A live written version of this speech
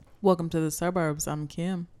Welcome to the suburbs. I'm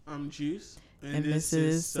Kim. I'm Juice, And this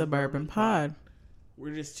is Suburban Pod.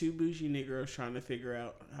 We're just two bougie Negroes trying to figure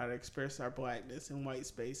out how to express our blackness in white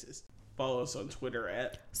spaces. Follow us on Twitter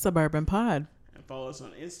at Suburban Pod. and follow us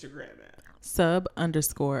on Instagram at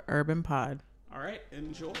Sub_urban pod. All right,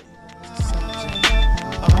 enjoy.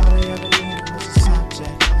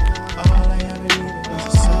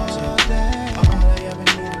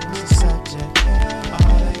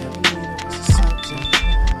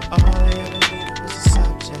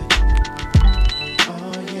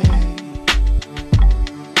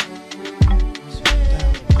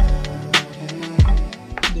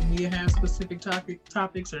 Did Mia have specific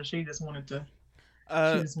topics, or she just wanted to?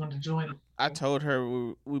 She just wanted to join. I told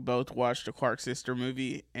her we both watched the Clark Sister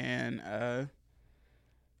movie and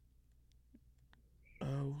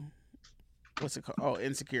what's it called? Oh,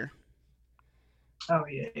 Insecure. Oh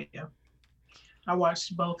yeah. I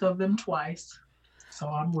watched both of them twice, so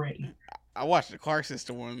I'm ready. I watched the Clark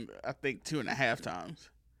Sister one, I think 2.5 times.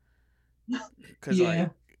 Cause Yeah.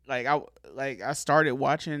 I started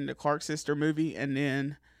watching the Clark Sister movie, and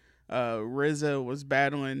then RZA was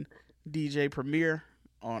battling DJ Premier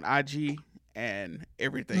on IG, and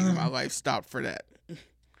everything in my life stopped for that.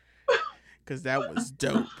 Cause that was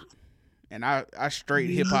dope, and I straight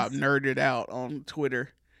hip hop nerded out on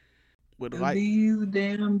Twitter with These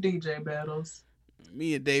damn DJ battles.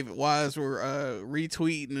 Me and David Wise were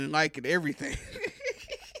retweeting and liking everything.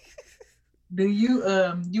 Do you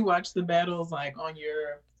you watch the battles like on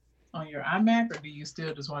your iMac, or do you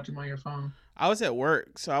still just watch them on your phone? I was at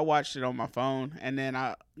work, so I watched it on my phone, and then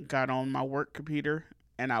I got on my work computer,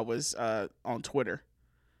 and I was on Twitter.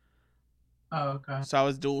 Oh, okay. So I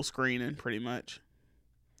was dual screening pretty much.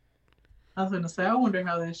 I was gonna say, I wonder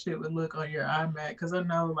how that shit would look on your iMac, because I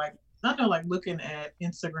know like looking at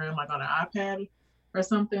Instagram like on an iPad or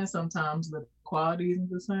something, sometimes the quality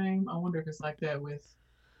isn't the same. I wonder if it's like that with.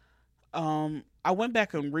 I went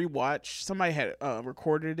back and rewatched. Somebody had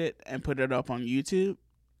recorded it and put it up on YouTube,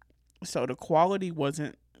 so the quality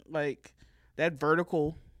wasn't like that.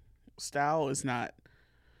 Vertical style is not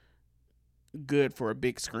good for a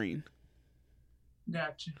big screen.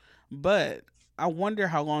 Gotcha. But I wonder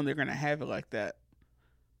how long they're gonna have it like that,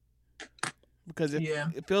 because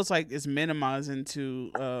it feels like it's minimizing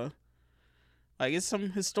to like it's some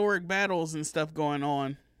historic battles and stuff going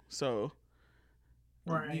on, so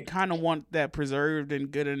right. You kind of want that preserved and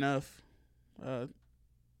good enough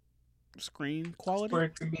screen quality for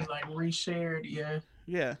it to be like reshared.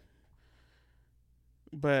 Yeah,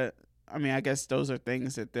 but I mean, I guess those are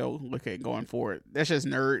things that they'll look at going forward. That's just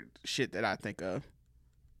nerd shit that I think of.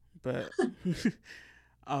 But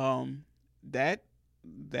that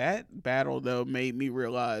battle though made me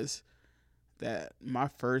realize that my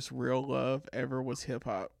first real love ever was hip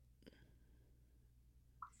hop.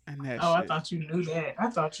 And that I thought you knew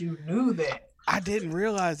that. I didn't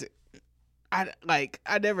realize it. I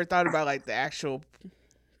never thought about like the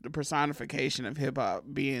personification of hip hop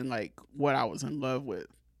being like what I was in love with.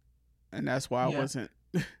 And that's why I wasn't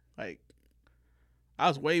like, I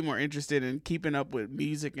was way more interested in keeping up with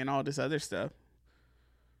music and all this other stuff.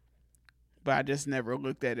 But I just never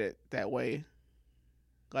looked at it that way.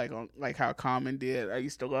 Like how Common did. I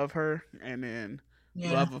used to love her, and then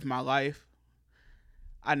Love of My Life.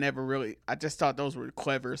 I just thought those were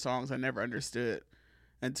clever songs. I never understood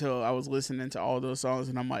until I was listening to all those songs,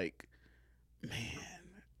 and I'm like, man,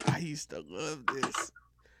 I used to love this.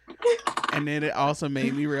 And then it also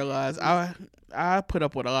made me realize I put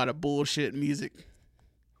up with a lot of bullshit music.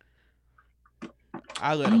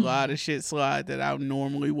 I let a lot of shit slide that I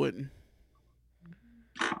normally wouldn't.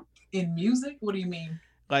 In music? What do you mean?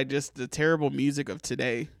 Like just the terrible music of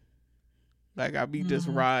today. Like I be just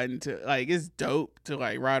riding to, like, it's dope to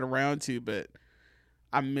like ride around to, but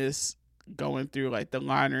I miss going through like the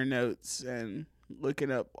liner notes and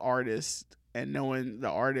looking up artists and knowing the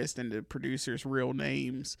artist and the producer's real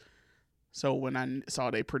names. So when I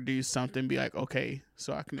saw they produced something, be like, okay,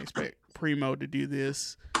 so I can expect Primo to do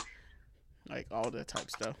this, like all that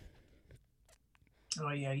type stuff.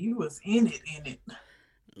 Oh yeah, you was in it.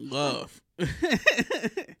 Love.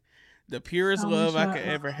 The purest love I could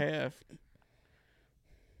ever have.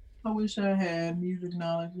 I wish I had music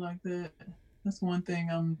knowledge like that. That's one thing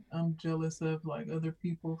I'm jealous of, like other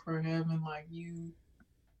people for having, like you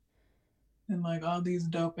and like all these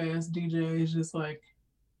dope ass DJs, just like,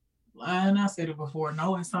 and I said it before,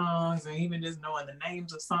 knowing songs and even just knowing the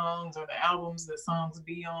names of songs or the albums that songs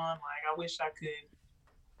be on. Like I wish I could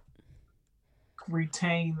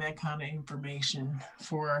retain that kind of information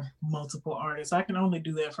for multiple artists. I can only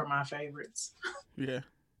do that for my favorites. Yeah.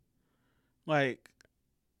 Like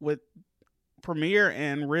with Premier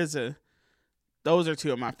and RZA, those are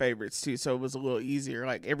two of my favorites too. So it was a little easier.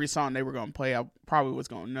 Like every song they were gonna play, I probably was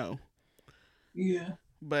gonna know. Yeah.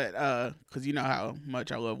 But cause you know how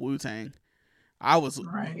much I love Wu-Tang. I was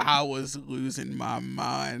losing my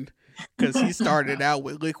mind because he started out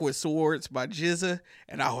with Liquid Swords by GZA,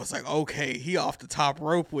 and I was like, okay, he off the top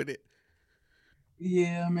rope with it.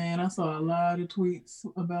 Yeah, man, I saw a lot of tweets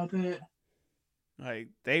about that. Like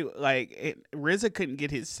RZA couldn't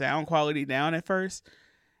get his sound quality down at first,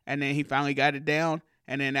 and then he finally got it down,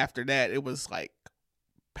 and then after that, it was like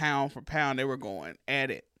pound for pound they were going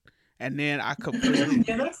at it, and then I completely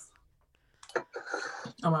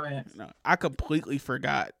oh my bad. No, I completely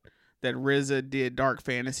forgot that RZA did Dark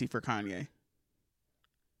Fantasy for Kanye.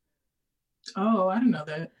 Oh, I didn't know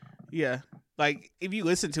that. Yeah, like if you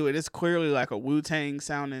listen to it, it's clearly like a Wu-Tang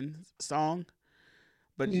sounding song.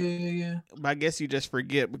 But yeah. But I guess you just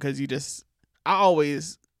forget because I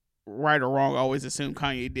always, right or wrong, always assume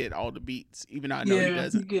Kanye did all the beats, even though I know he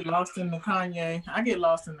doesn't. You get lost in the Kanye. I get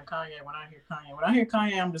lost in the Kanye when I hear Kanye. When I hear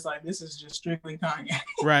Kanye, I'm just like, this is just strictly Kanye.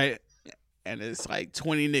 Right. And it's like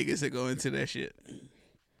 20 niggas that go into that shit.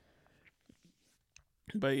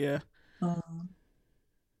 But yeah.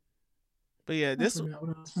 This. I forgot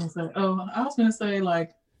what I was gonna say. Oh, I was gonna say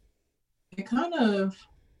like, it kind of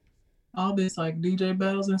all this like DJ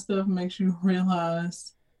battles and stuff makes you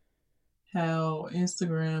realize how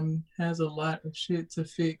Instagram has a lot of shit to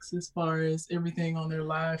fix as far as everything on their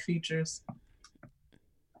live features.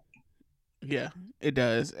 Yeah, it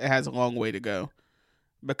does. It has a long way to go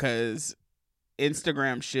because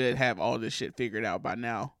Instagram should have all this shit figured out by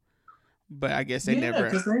now. But I guess they never.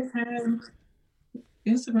 Because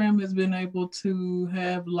Instagram has been able to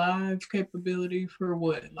have live capability for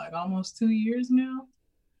what, like almost 2 years now?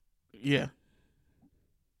 Yeah.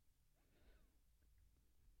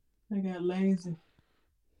 They got lazy.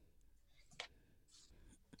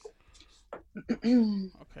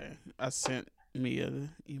 Okay, I sent Mia the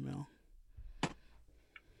email.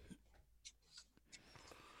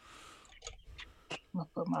 I'll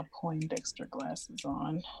put my Poindexter glasses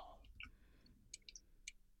on.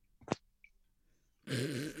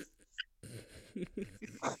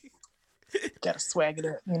 Gotta swag it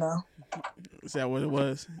up, you know? Is that what it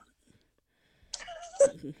was?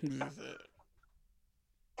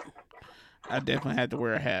 I definitely had to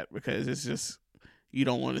wear a hat because it's just, you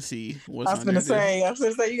don't want to see what's on there. I was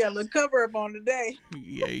gonna say, you got a little cover up on today.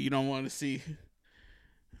 Yeah, you don't want to see.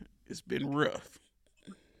 It's been rough.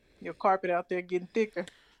 Your carpet out there getting thicker.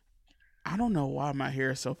 I don't know why my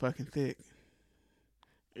hair is so fucking thick.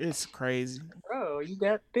 It's crazy. Bro, you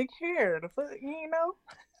got thick hair. The fuck, you know?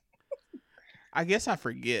 I guess I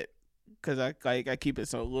forget because I keep it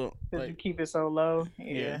so low. Because you keep it so low.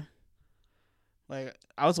 Yeah. Like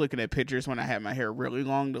I was looking at pictures when I had my hair really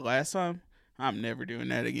long the last time. I'm never doing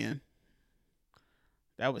that again.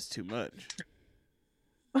 That was too much.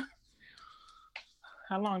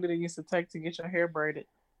 How long did it used to take to get your hair braided?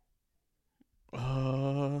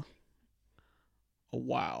 A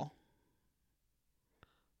while.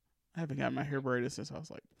 I haven't got my hair braided since I was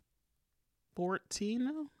like 14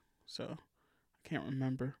 now. So I can't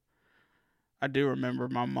remember. I do remember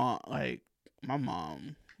my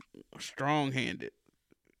mom strong-handed.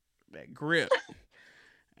 That grip.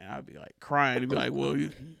 And I'd be like crying and be like, well,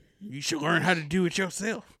 you should learn how to do it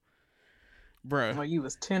yourself. Bruh. Well, you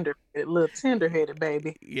was a little tender-headed,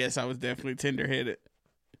 baby. Yes, I was definitely tender-headed.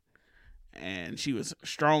 And she was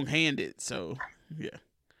strong-handed, so yeah.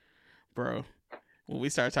 Bro, when we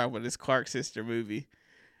started talking about this Clark sister movie,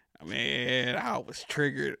 man, I was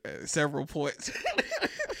triggered at several points.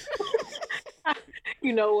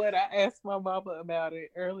 You know what? I asked my mama about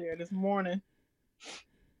it earlier this morning.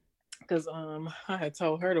 Because I had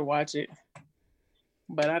told her to watch it.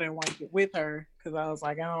 But I didn't watch it with her because I was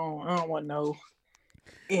like, I don't want no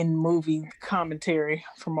in-movie commentary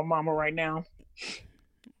from my mama right now.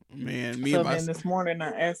 Man, then this morning I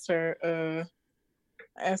asked her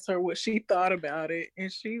what she thought about it,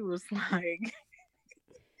 and she was like,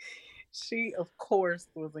 she of course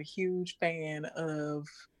was a huge fan of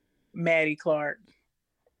Mattie Clark.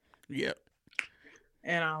 Yep.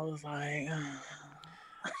 And I was like,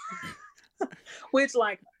 which,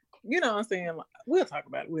 like, you know what I'm saying? Like, we'll talk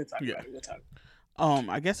about it.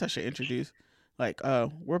 I guess I should introduce,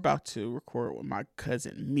 we're about to record with my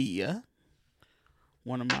cousin Mia,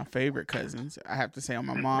 one of my favorite cousins. I have to say on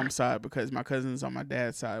my mom's side because my cousins on my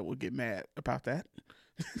dad's side will get mad about that.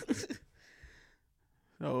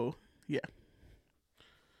 So, yeah.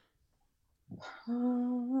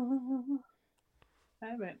 I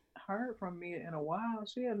haven't heard from Mia in a while.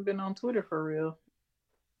 She hasn't been on Twitter for real.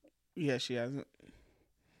 Yeah, she hasn't.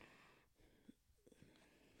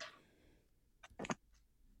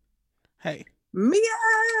 Hey.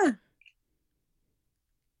 Mia!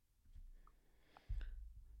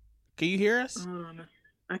 Can you hear us?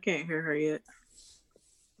 I can't hear her yet.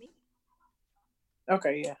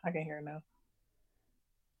 Okay, yeah, I can hear her now.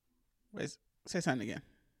 Wait, say something again.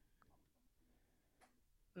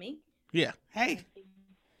 Me? Yeah. Hey.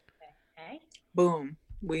 Hey. Boom.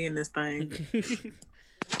 We in this thing.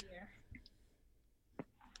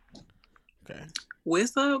 Okay.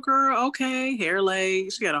 What's up, girl? Okay, hair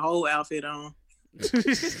laid. She got a whole outfit on.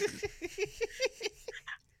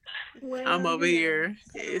 Well, I'm over here.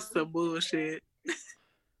 It's some bullshit.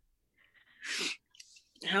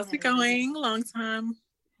 How's it going? Long time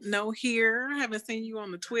no here. Haven't seen you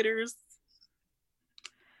on the Twitters.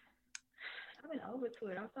 I've been over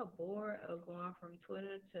Twitter. I'm so bored of going from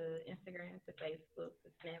Twitter to Instagram to Facebook to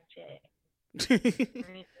Snapchat. Rinse,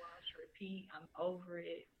 wash, repeat. I'm over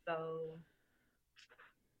it. So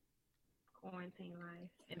quarantine life.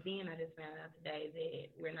 And then I just found out today that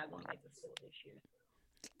we're not going back to school this year.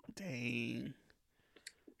 Dang.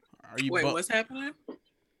 Are you Wait, what's happening?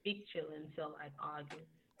 Big chilling until like August.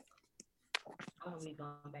 I won't be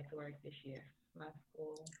going back to work this year. My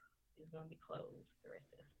school is going to be closed the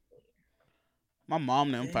rest of the school year. My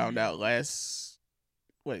mom them found out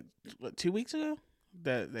 2 weeks ago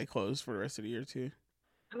that they closed for the rest of the year too.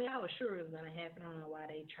 I mean, I was sure it was going to happen. I don't know why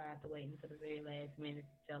they tried to wait until the very last minute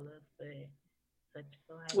to tell us, but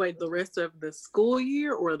wait, the rest of the school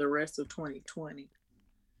year or the rest of 2020?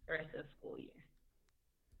 The rest of the school year.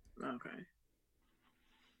 Okay.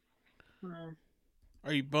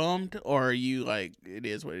 Are you bummed or are you like, it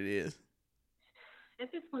is what it is?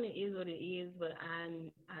 At this point, it is what it is, but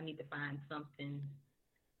I need to find something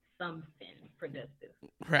productive.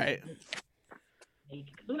 Right.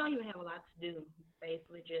 Because we don't even have a lot to do.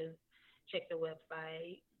 Basically, just check the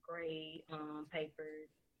website, grade papers,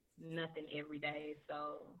 nothing every day. So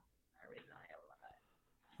I really don't have a lot.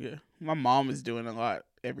 Yeah, my mom is doing a lot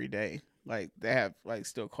every day. Like they have like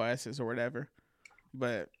still classes or whatever,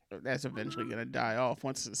 but that's eventually gonna die off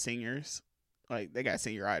once the seniors, like they got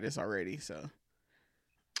senioritis already. So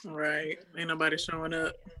right, ain't nobody showing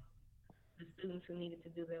up. The students who needed to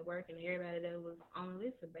do their work and everybody that was on the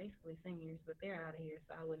list are basically seniors, but they're out of here,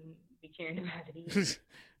 so I wouldn't be caring about it either.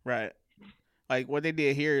 Right, like what they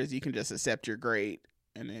did here is you can just accept your grade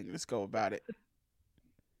and then just go about it.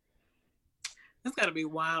 It's got to be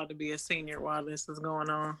wild to be a senior while this is going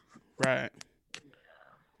on. Right.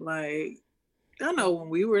 Like, I know when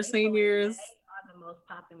we were seniors. Are the most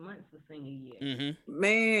popping months of senior year. Mm-hmm.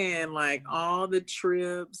 Man, like all the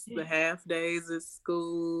trips, the half days at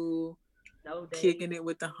school, kicking it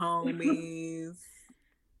with the homies.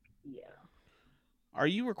 Yeah. Are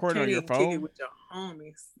you recording on your phone? Kick it with your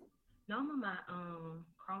homies. No, I'm on my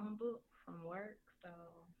Chromebook from work, so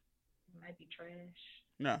it might be trash.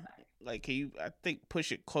 No, like can you? I think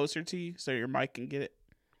push it closer to you so your mic can get it.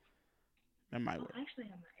 That might work. I actually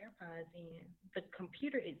have my AirPods in. The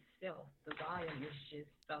computer itself, the volume is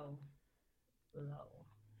just so low.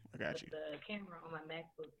 I got you. The camera on my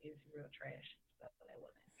MacBook is real trash, so that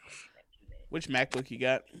wasn't too bad. Which MacBook you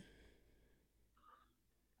got?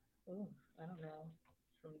 Ooh, I don't know.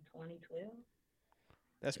 From 2012?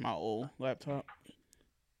 That's my old laptop.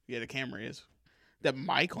 Yeah, the camera is. The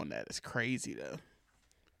mic on that is crazy though.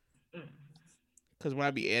 Because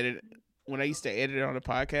when I used to edit it on the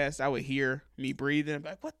podcast, I would hear me breathing. I'm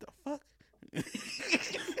like, what the fuck?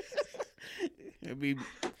 It'd be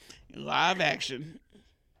live action.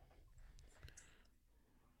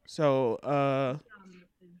 So,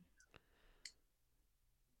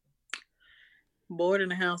 bored in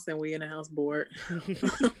the house and we in the house bored.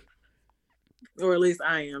 Or at least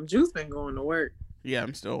I am. Juice been going to work. Yeah,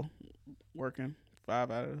 I'm still working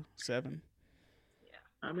 5 out of 7. Yeah,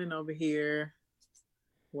 I've been over here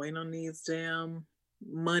waiting on these damn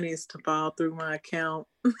monies to fall through my account.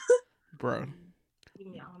 Bro. Give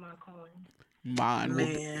me all my coins. Mine will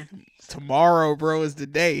Man. Tomorrow, bro, is the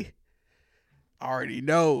day. I already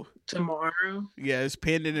know. Tomorrow? Yeah, it's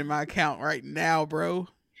pending in my account right now, bro.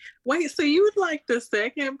 Wait, so you was like the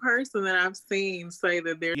second person that I've seen say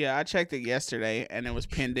that they're... Yeah, I checked it yesterday, and it was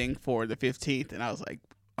pending for the 15th, and I was like,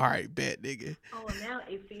 all right, bet, nigga. Oh, now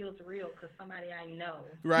it feels real because somebody I know.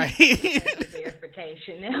 Right.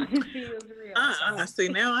 Verification. Now it feels real. See,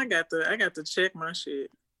 now I got to check my shit.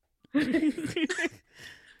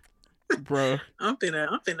 Bro. I'm finna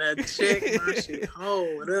check my shit.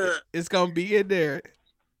 Hold up. It's gonna be in there.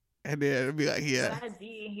 And then it'll be like, yeah. But I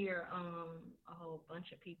did hear a whole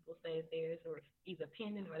bunch of people say theirs were either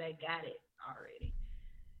pending or they got it already.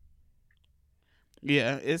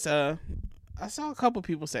 Yeah, it's I saw a couple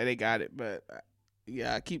people say they got it, but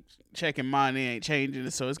Yeah, I keep checking mine. They ain't changing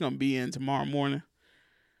it, so it's gonna be in tomorrow morning.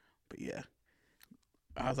 But yeah,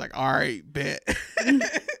 I was like, all right, bet.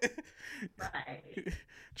 Right.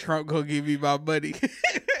 Trump gonna give me my money.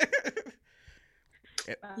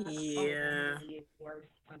 Yeah.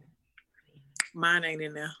 Mine ain't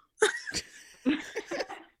in there.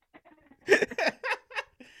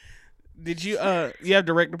 Did you you have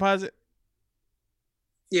direct deposit?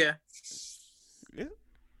 Yeah. Yeah.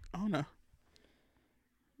 I don't know.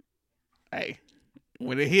 Hey,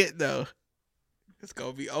 when it hit though, it's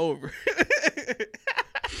gonna be over.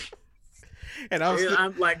 And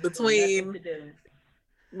I'm like between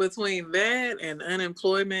that and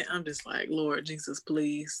unemployment, I'm just like, Lord Jesus,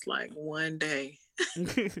 please, like one day.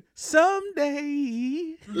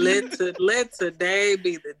 Someday. Let today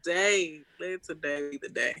be the day. Let today be the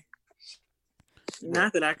day.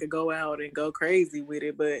 Not that I could go out and go crazy with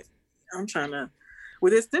it, but I'm trying to,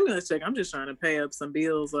 with this stimulus check, I'm just trying to pay up some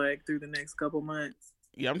bills like through the next couple months.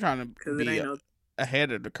 Yeah, I'm trying to be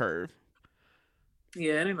ahead of the curve.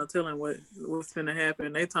 Yeah, it ain't no telling what's gonna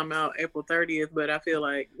happen. They talking about April 30th, but I feel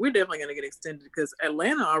like we're definitely gonna get extended because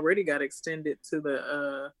Atlanta already got extended to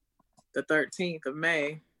the 13th of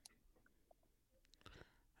May.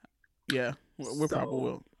 Yeah, we probably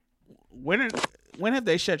will. When have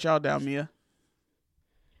they shut y'all down, Mia?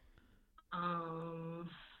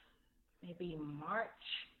 Maybe March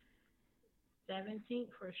 17th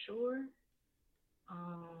for sure.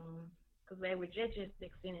 Because they were just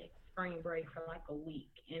extended spring break for like a week,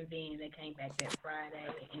 and then they came back that Friday,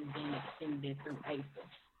 and then extended it through April.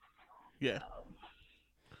 Yeah. So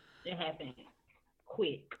it happened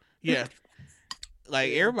quick. Yeah.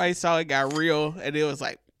 Like everybody saw it got real, and it was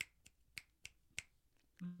like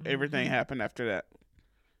everything happened after that.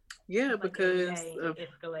 Yeah, because of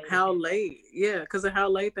how late. Yeah, because of how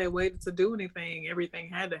late they waited to do anything. Everything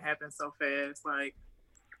had to happen so fast. Like,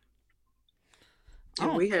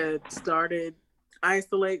 we had started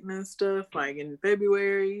isolating and stuff like in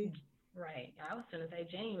February. Right. I was gonna say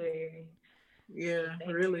January. Yeah,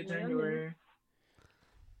 really January.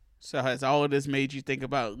 So has all of this made you think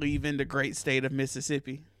about leaving the great state of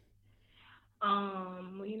Mississippi? Well,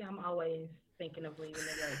 I'm always thinking of leaving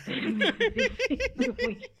the great state of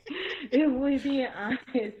Mississippi. if we being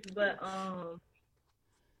honest, but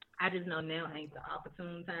I just know now ain't the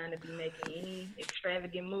opportune time to be making any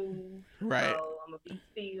extravagant moves. Right. So I'm gonna be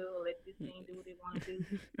still, let this thing do what it want to do.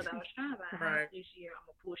 Because I was trying to buy a house this year. I'm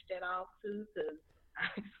gonna push that off too, because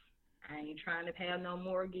I ain't trying to have no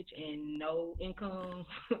mortgage and no income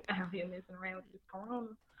out here messing around with this corona.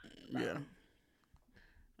 So, yeah.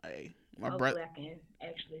 Hey, hopefully I can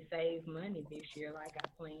actually save money this year like I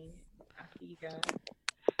planned. I see you guys.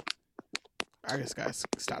 I just gotta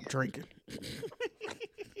stop drinking.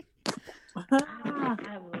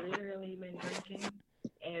 I've literally been drinking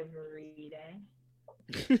every day.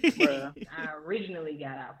 I originally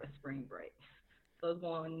got out for spring break. So it's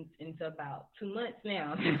going into about 2 months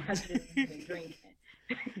now. I've just been drinking.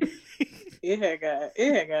 It had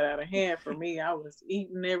got out of hand for me. I was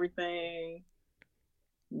eating everything,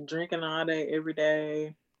 drinking all day, every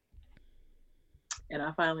day. And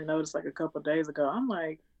I finally noticed like a couple of days ago, I'm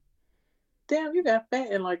like, damn, you got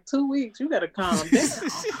fat in like 2 weeks. You got to calm down.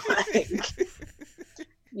 Like,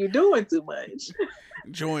 you're doing too much.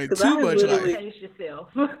 Enjoying too much life. Pace yourself.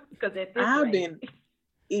 I've been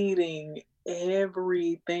eating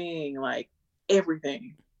everything, like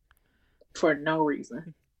everything, for no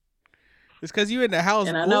reason. It's because you in the house.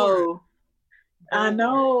 And bored. I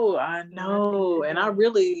know. And I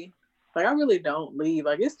really don't leave.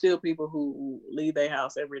 Like, it's still people who leave their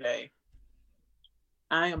house every day.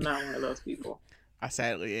 I am not one of those people. I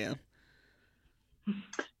sadly am.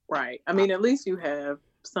 Right. I mean, at least you have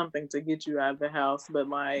something to get you out of the house. But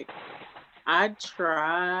like, I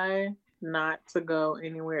try not to go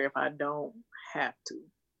anywhere if I don't have to.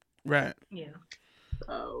 Right. Yeah.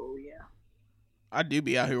 Oh, yeah. I do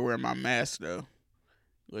be out here wearing my mask, though.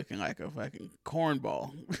 Looking like a fucking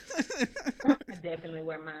cornball. I definitely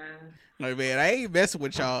wear mine. Like, man, I ain't messing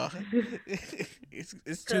with y'all. It's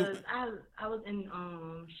too. Because I was in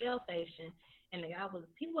Shell Station, and the guy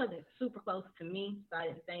he wasn't super close to me, so I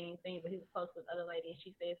didn't say anything, but he was close to the other lady, and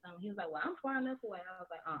she said something. He was like, well, I'm far enough away. I was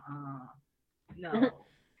like, no.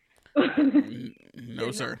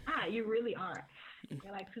 No, sir. You really aren't.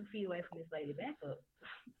 You're like 2 feet away from this lady. Back up.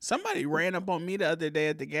 Somebody ran up on me the other day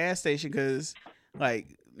at the gas station because,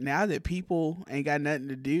 like, now that people ain't got nothing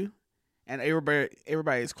to do and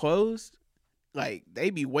everybody is closed, like, they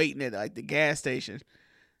be waiting at, like, the gas station.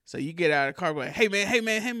 So you get out of the car, like, hey,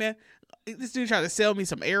 man. This dude tried to sell me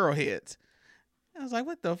some Arrowheads. I was like,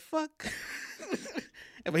 what the fuck?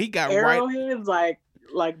 But he got right. Arrowheads, like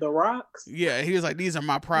the rocks. Yeah, he was like, "These are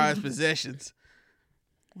my prized possessions."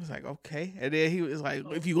 I was like, "Okay," and then he was like,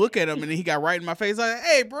 "If you look at him," and then he got right in my face, like,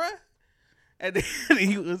 "Hey, bruh." And then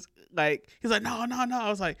he was like, "No." I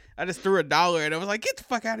was like, I just threw $1, and I was like, "Get the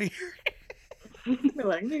fuck out of here!" They're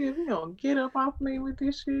like, "Nigga, you gonna get up off me with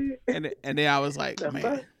this shit?" And then I was like, The "Man,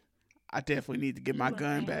 fuck? I definitely need to get my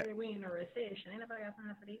gun back." We in a recession. Ain't nobody got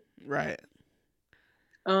time for this. Right.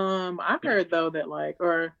 I heard though that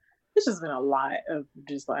or there's just been a lot of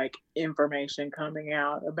just information coming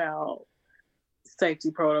out about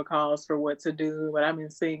safety protocols for what to do, but I've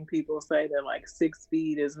been seeing people say that 6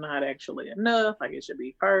 feet is not actually enough. It should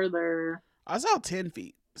be further. I saw 10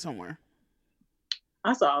 feet somewhere.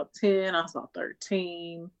 I saw 10. I saw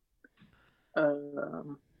 13.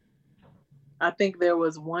 I think there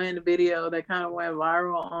was one video that kind of went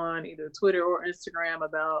viral on either Twitter or Instagram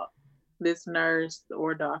about this nurse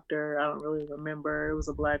or doctor. I don't really remember. It was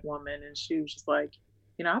a Black woman, and she was just like,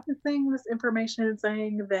 I've been seeing this information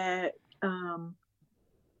saying that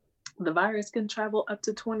the virus can travel up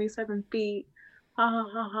to 27 feet. Ha ha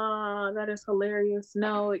ha ha. That is hilarious.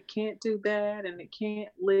 No, it can't do that, and it can't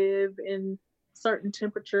live in certain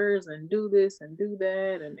temperatures and do this and do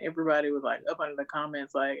that. And everybody was up under the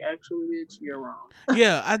comments actually, bitch, you're wrong.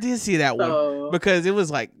 Yeah, I did see that one because it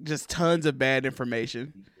was just tons of bad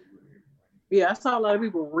information. Yeah, I saw a lot of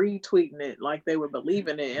people retweeting it they were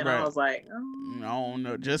believing it, and I was like, oh.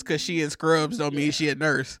 No, just because she in scrubs don't mean she a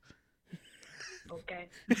nurse. Okay.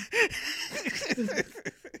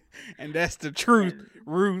 And that's the truth,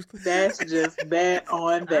 Ruth. That's just that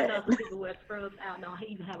on that. I know some people wear scrubs out don't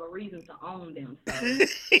even have a reason to own them. So.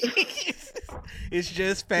 It's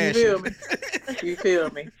just fashion. You feel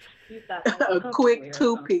me? A quick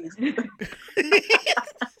 2-piece.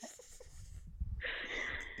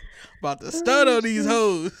 About to stun on these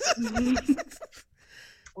hoes.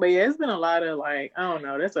 But yeah, it's been a lot of I don't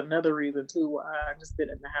know. That's another reason too why I just sit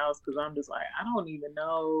in the house, because I'm just I don't even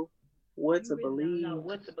know what to believe. Don't know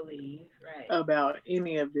what to believe, right? About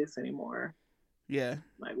any of this anymore. Yeah.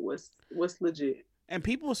 What's legit? And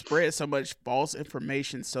people spread so much false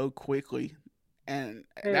information so quickly, and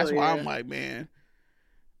that's why I'm like, man,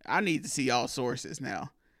 I need to see all sources now.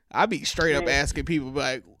 I be straight up asking people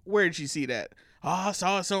where did you see that? Oh, I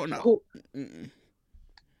saw something. No.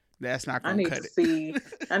 That's not going to cut it.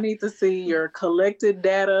 I need to see your collected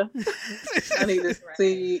data. I need to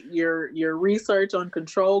see your research on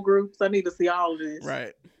control groups. I need to see all of this.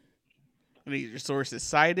 Right. I need your sources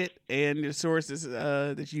cited and your sources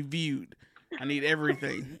that you viewed. I need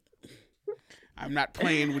everything. I'm not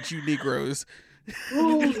playing with you Negroes.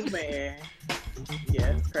 Oh, man.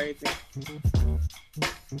 Yeah, it's crazy.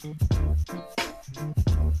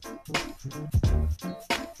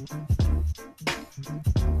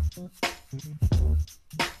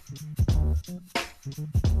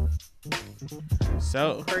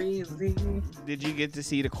 So crazy. Did you get to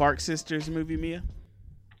see the Clark Sisters movie, Mia?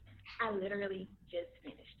 I literally just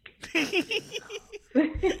finished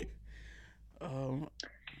it.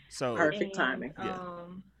 So perfect timing. Yeah.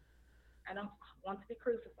 I don't want to be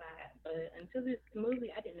crucified, but until this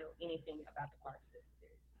movie, I didn't know anything about the Clark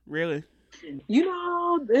Sisters. Really?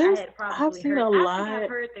 I've seen a lot. I've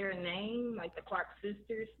heard their name, the Clark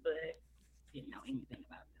Sisters, but didn't know anything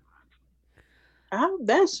about them.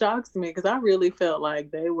 That shocks me, because I really felt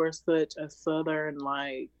like they were such a Southern,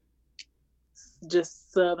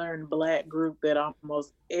 just Southern Black group that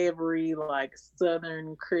almost every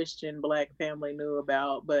Southern Christian Black family knew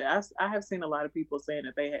about. But I have seen a lot of people saying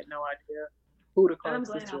that they had no idea who the Clark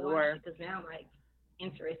Sisters were. Because now I'm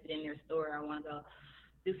interested in their story. I want to go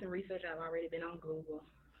do some research. I've already been on Google.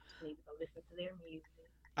 I need to go listen to their music.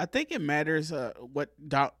 I think it matters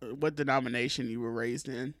what denomination you were raised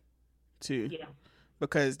in, too. Yeah.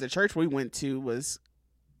 Because the church we went to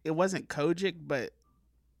wasn't Kojic, but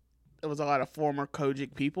there was a lot of former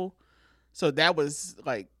Kojic people. So that was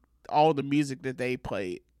all the music that they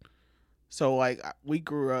played. So we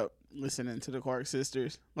grew up listening to the Clark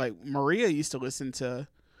Sisters. Maria used to listen to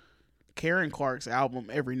Karen Clark's album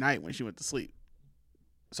every night when she went to sleep.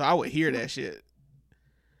 So I would hear that shit.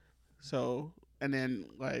 So, and then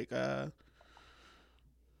I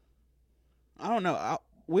don't know.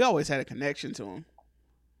 We always had a connection to them,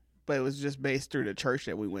 but it was just based through the church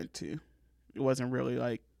that we went to. It wasn't really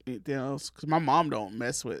anything else. Cause my mom don't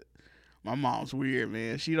mess with. My mom's weird,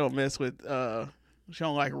 man. She don't mess with. She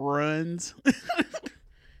don't like runs.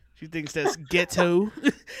 She thinks that's ghetto.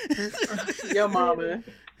 Your mama.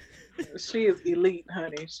 She is elite,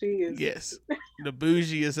 honey. She is. Yes, the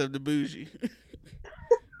bougiest of the bougie.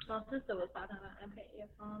 My sister was talking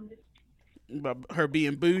about her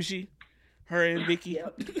being bougie. Her and Vicky.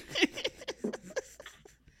 Yep.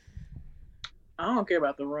 I don't care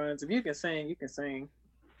about the runs. If you can sing, you can sing.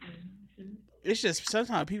 It's just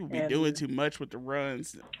sometimes people be doing too much with the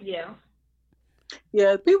runs. Yeah.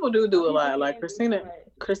 Yeah, people do a lot. Like Christina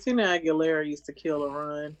Aguilera used to kill a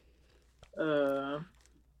run.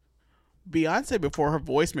 Beyonce, before her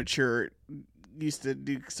voice matured, used to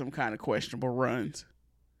do some kind of questionable runs.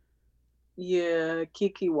 Yeah,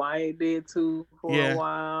 Kiki Wyatt did too for a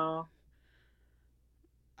while.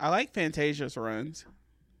 I like Fantasia's runs.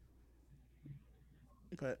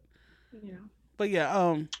 But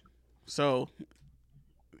yeah, so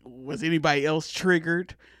was anybody else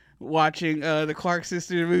triggered watching the Clark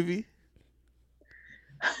Sisters movie?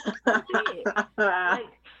 Like, I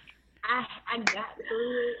got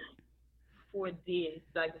through it for this.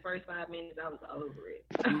 Like the first 5 minutes, I was over it.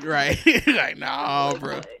 Right. Like, nah,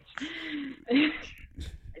 bro. I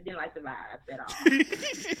didn't like the vibes at all.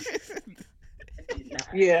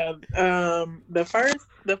 Yeah,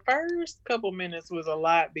 the first couple minutes was a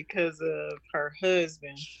lot because of her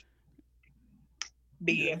husband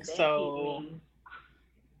being so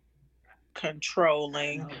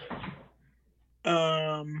controlling.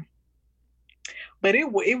 But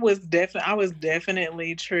it was definitely, I was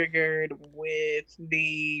definitely triggered with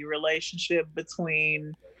the relationship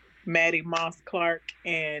between Mattie Moss Clark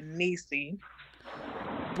and Niecy.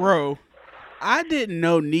 Bro, I didn't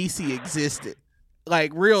know Niecy existed.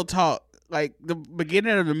 Like, real talk. Like, the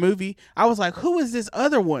beginning of the movie, I was like, who is this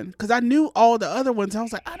other one? Because I knew all the other ones. I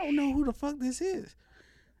was like, I don't know who the fuck this is.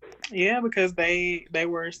 Yeah, because they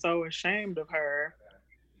were so ashamed of her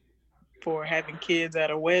for having kids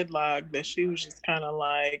out of wedlock that she was just kind of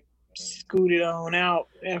like scooted on out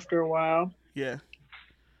after a while. Yeah.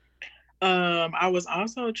 I was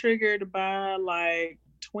also triggered by like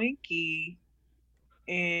Twinkie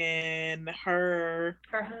and her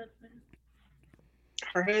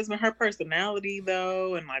husband, her personality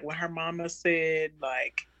though, and like when her mama said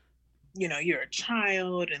like, you know, you're a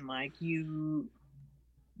child and like you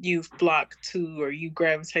flock to or you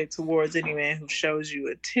gravitate towards any man who shows you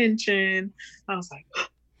attention. I was like,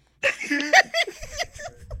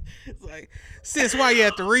 it's like, sis, why you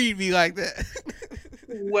have to read me like that?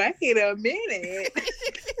 Wait a minute.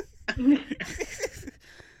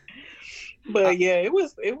 But yeah, it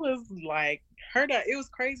was like her. It was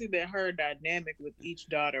crazy that her dynamic with each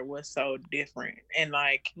daughter was so different, and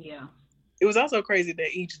like, yeah, it was also crazy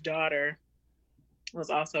that each daughter was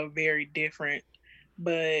also very different.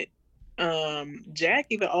 But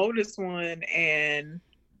Jackie, the oldest one, and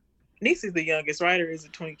Niecy's the youngest, right? Or is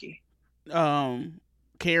it Twinkie?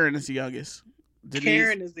 Karen is the youngest.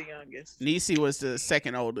 Karen is the youngest. Niecy was the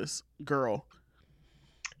second oldest girl.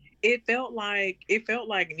 It felt like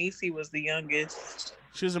Niecy was the youngest.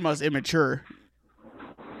 She was the most immature.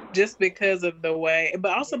 Just because of the way,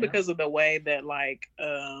 but also because of the way that like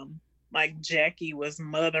Jackie was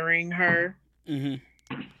mothering her. Mm-hmm.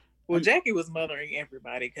 Well, Jackie was mothering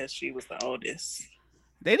everybody because she was the oldest.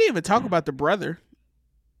 They didn't even talk about the brother.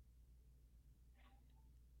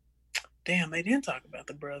 Damn, they didn't talk about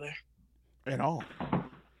the brother at all.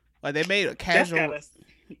 Like, they made a casual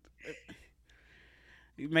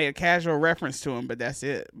reference to him, but that's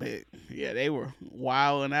it. But yeah, they were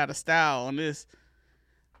wilding out of style on this.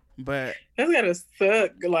 But that's gotta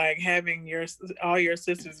suck, like having all your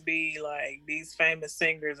sisters be like these famous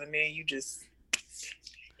singers, and then you just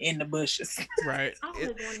in the bushes. Right. I was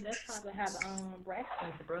wondering, that's probably how the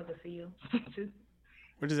Braxton's brother feel.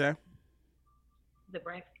 What is that? The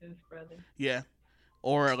Braxton's brother. Yeah.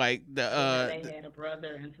 Or like they had a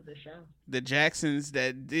brother into the show. The Jacksons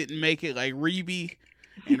that didn't make it, like Reby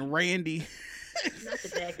and Randy. Not the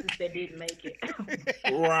Jacksons that didn't make it.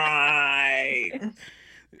 Right.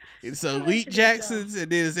 It's elite Jacksons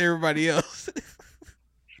and then it's everybody else.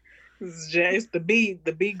 It's the B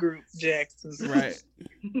group Jacksons. Right.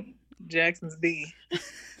 Jackson's B.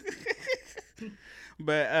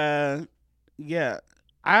 But yeah,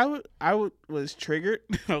 I was triggered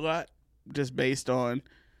a lot just based on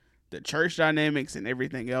the church dynamics and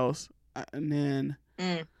everything else. And then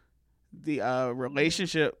the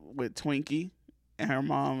relationship with Twinkie and her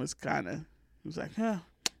mom was like, huh,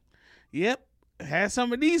 yep, had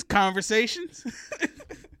some of these conversations.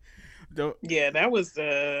 Yeah, that was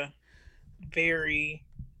very,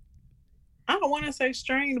 I don't want to say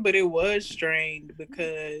strained, but it was strained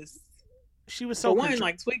because she was so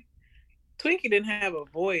like Twinkie didn't have a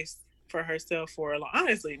voice for herself for a long.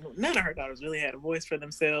 Honestly, none of her daughters really had a voice for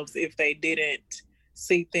themselves if they didn't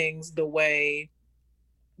see things the way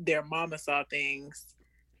their mama saw things.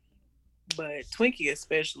 But Twinkie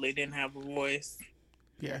especially didn't have a voice.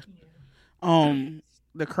 Yeah.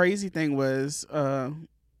 the crazy thing was, I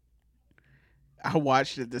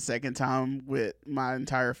watched it the second time with my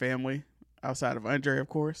entire family, outside of Andre, of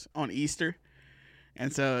course, on Easter.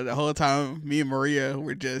 And so the whole time, me and Maria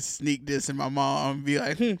were just sneak dissing my mom, be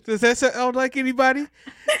like, does that sound like anybody?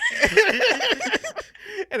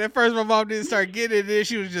 And at first my mom didn't start getting it, and then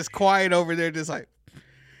she was just quiet over there, just like.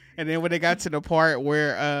 And then when they got to the part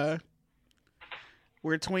where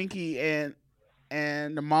Twinkie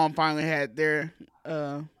and the mom finally had their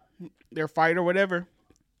fight or whatever,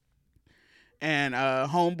 and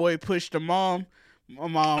homeboy pushed the mom. My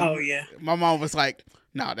mom. Oh yeah. My mom was like,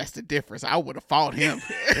 "No, that's the difference. I would have fought him."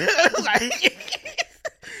 Like,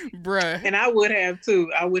 bruh. And I would have too.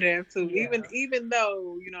 Yeah. Even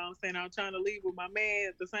though, you know what I'm saying, I'm trying to leave with my man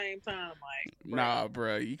at the same time. Like, Nah,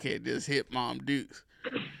 bruh, you can't just hit Mom Dukes.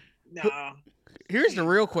 Nah. Here's the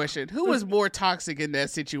real question. Who was more toxic in that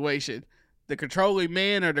situation? The controlling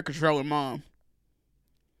man or the controlling mom?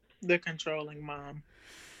 The controlling mom.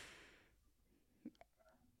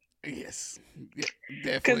 Yes, yeah,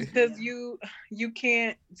 definitely. Because you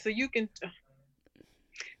can't. So you can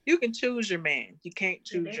choose your man. You can't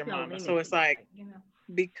choose your mama. So it's like,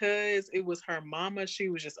 because it was her mama, she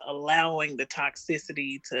was just allowing the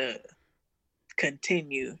toxicity to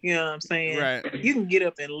continue. You know what I'm saying? Right. You can get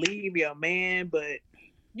up and leave your man, but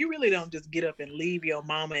you really don't just get up and leave your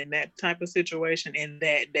mama in that type of situation in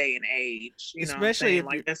that day and age. You know what I'm saying?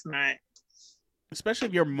 Like, that's not. Especially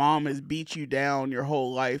if your mom has beat you down your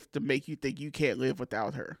whole life to make you think you can't live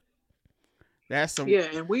without her. That's some. Yeah,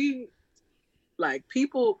 and we, like,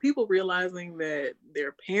 people realizing that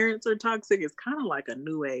their parents are toxic is kind of like a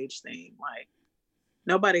new age thing. Like,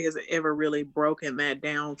 nobody has ever really broken that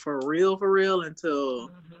down for real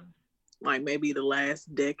until like maybe the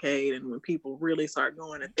last decade, and when people really start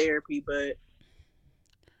going to therapy. But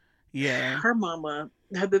yeah, her mama.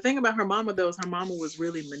 The thing about her mama though is her mama was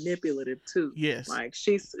really manipulative too. Yes, like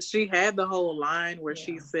she had the whole line where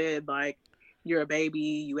she said, like, you're a baby,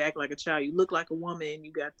 you act like a child, you look like a woman,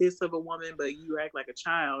 you got this of a woman, but you act like a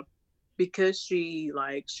child, because she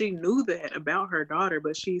knew that about her daughter,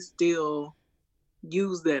 but she still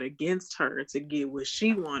used that against her to get what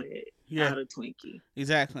she wanted out of Twinkie.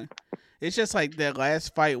 Exactly. It's just like that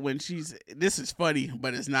last fight when this is funny,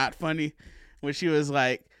 but it's not funny, when she was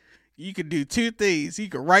like, you could do two things. You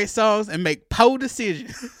could write songs and make poor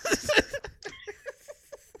decisions.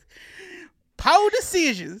 Poor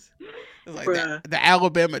decisions. Like the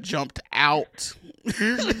Alabama jumped out.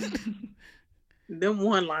 Them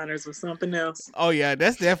one-liners or something else. Oh yeah,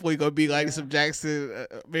 that's definitely gonna be like some Jackson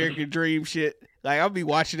American Dream shit. Like, I'll be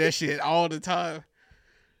watching that shit all the time.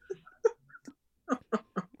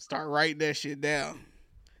 Start writing that shit down.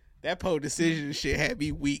 That poor decision shit had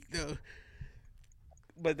me weak though.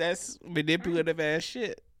 But that's manipulative ass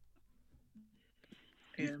shit.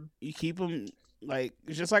 Yeah. You keep them, like,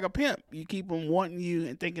 it's just like a pimp. You keep them wanting you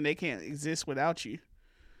and thinking they can't exist without you.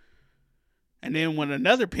 And then when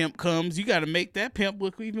another pimp comes, you got to make that pimp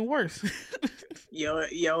look even worse. your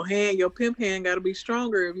pimp hand got to be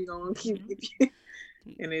stronger if you're gonna keep.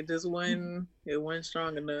 And it just wasn't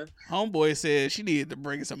strong enough. Homeboy said she needed to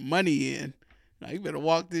bring some money in. Now you better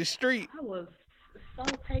walk this street. I was so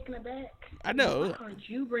taken aback. I know. Why aren't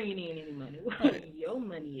you bringing in any money? Where your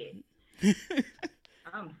money at?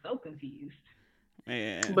 I'm so confused.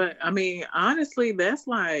 Man. But I mean, honestly, that's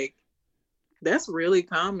really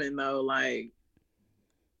common though. Like,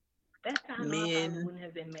 that's how men wouldn't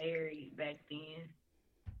have been married back then.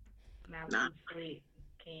 Now we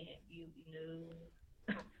can't. You know.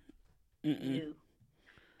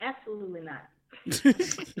 Absolutely not.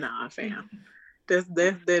 Nah, fam.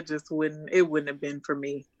 That just wouldn't have been for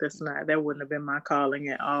me. That wouldn't have been my calling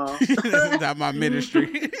at all. Not my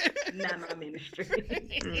ministry. Not my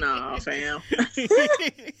ministry. Nah, fam.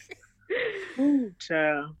 Ooh,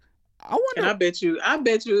 child. I wonder. And I bet you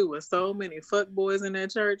it was so many fuck boys in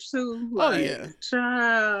that church too. Like, oh yeah.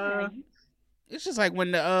 Child. It's just like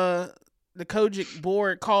when the Kojic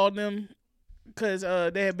board called them because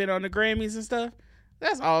they had been on the Grammys and stuff.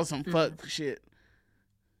 That's all some fuck shit.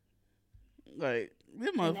 Like,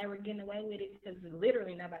 and they were getting away with it because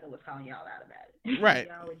literally nobody was calling y'all out about it. Right.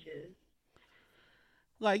 Y'all were just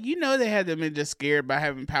like, they had them just scared by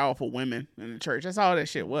having powerful women in the church. That's all that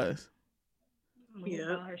shit was. When you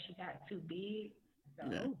saw her, she got too big. So,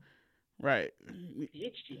 yeah. Right.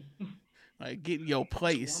 Like, get in your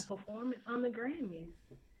place. One performance on the Grammys.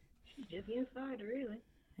 She's just getting started, really.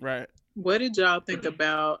 Right. What did y'all think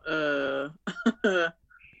about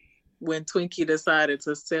when Twinkie decided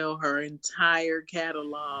to sell her entire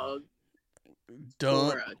catalog?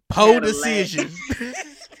 Dumb. Poor decision.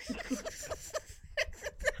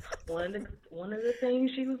 one of the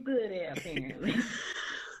things she was good at, apparently.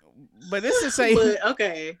 But this is saying, But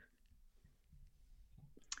okay,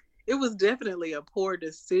 it was definitely a poor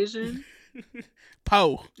decision.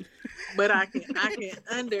 Poe. But I can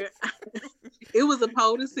under. It was a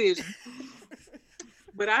poor decision.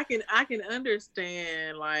 But I can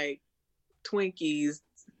understand like Twinkie's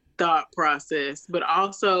thought process, but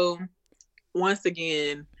also once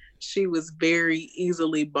again, she was very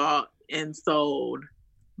easily bought and sold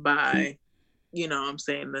by, you know what I'm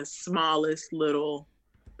saying, the smallest little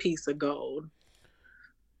piece of gold.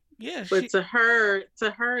 Yeah. But to her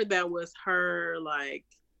that was her like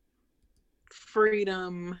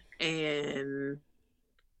freedom, and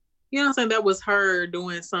you know what I'm saying, that was her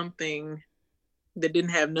doing something that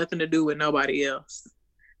didn't have nothing to do with nobody else.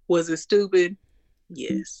 Was it stupid?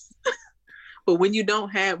 Yes. But when you don't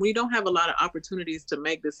have a lot of opportunities to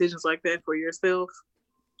make decisions like that for yourself,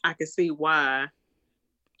 I can see why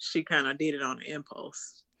she kind of did it on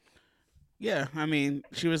impulse. Yeah, I mean,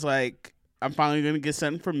 she was like, I'm finally going to get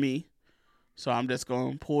something from me, so I'm just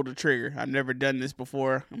going to pull the trigger. I've never done this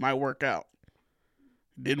before. It might work out.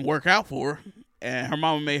 Didn't work out for her, and her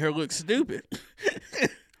mama made her look stupid.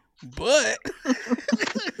 But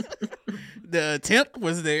the attempt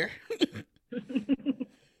was there.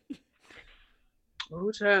 Oh,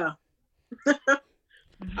 child.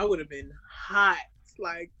 I would have been hot.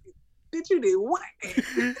 Like, bitch, you did what?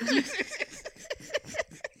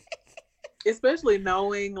 Especially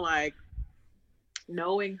knowing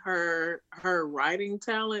her writing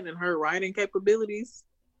talent and her writing capabilities.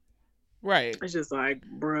 Right. It's just like,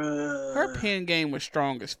 bruh. Her pen game was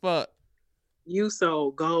strong as fuck. You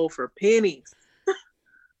sold gold for pennies.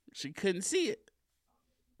 She couldn't see it.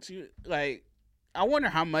 She like, I wonder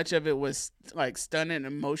how much of it was like stunning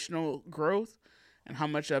emotional growth, and how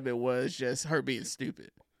much of it was just her being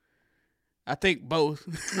stupid. I think both.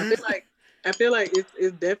 I feel like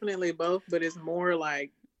it's definitely both, but it's more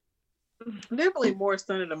like definitely more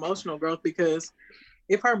stunning emotional growth, because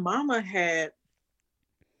if her mama had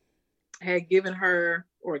given her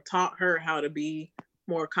or taught her how to be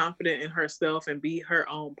more confident in herself and be her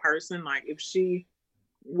own person, like if she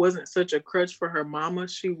wasn't such a crutch for her mama,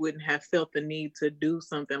 she wouldn't have felt the need to do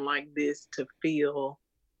something like this to feel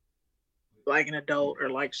like an adult, or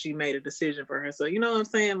like she made a decision for herself. You know what I'm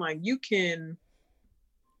saying? Like you can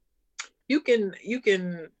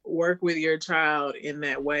work with your child in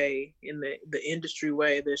that way, in the industry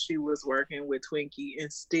way that she was working with Twinkie,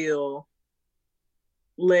 and still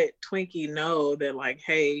let Twinkie know that like,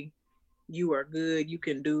 hey, you are good, you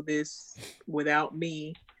can do this without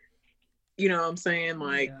me. You know what I'm saying?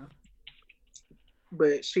 Like, yeah.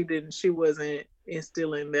 But she wasn't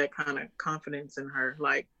instilling that kind of confidence in her.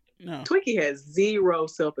 Like, no. Twinkie has zero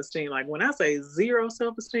self-esteem. Like, when I say zero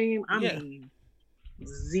self-esteem, I mean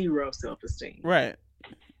zero self-esteem. Right.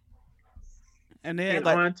 And then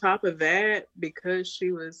on top of that, because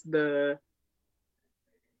she was the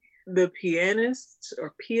pianist,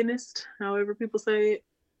 however people say it,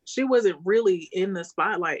 she wasn't really in the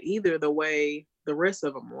spotlight either the way the rest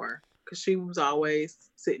of them were. Because she was always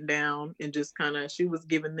sitting down and just kind of, she was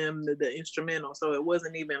giving them the instrumental. So it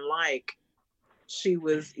wasn't even like she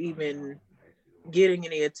was even getting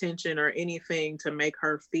any attention or anything to make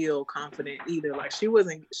her feel confident either. Like she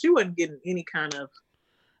wasn't getting any kind of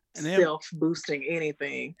self-boosting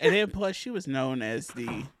anything. And then plus she was known as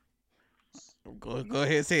the, go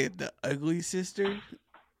ahead and say it, the ugly sister.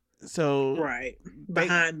 So right,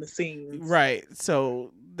 behind the scenes. Right.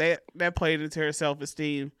 So that played into her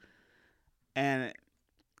self-esteem. And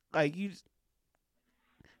like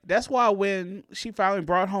that's why when she finally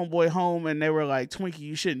brought homeboy home and they were like, Twinkie,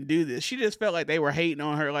 you shouldn't do this, she just felt like they were hating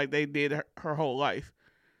on her like they did her whole life.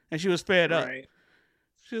 And she was fed up.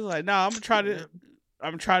 She was like, I'm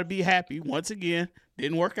gonna try to be happy once again.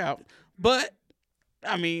 Didn't work out. But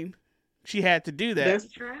I mean, she had to do that. That's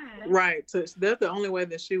right. So that's the only way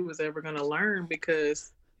that she was ever gonna learn,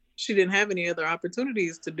 because she didn't have any other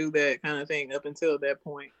opportunities to do that kind of thing up until that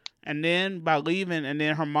point. And then by leaving, and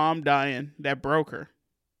then her mom dying, that broke her.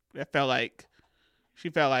 She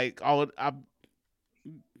felt like I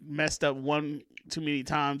messed up one too many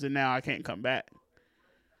times, and now I can't come back.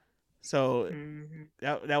 So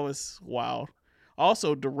that was wild.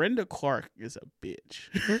 Also, Dorinda Clark is a bitch.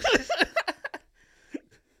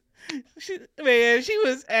 she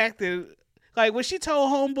was acting like when she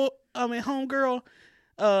told homegirl,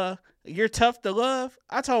 you're tough to love.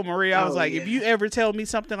 I told Maria, I was like, if you ever tell me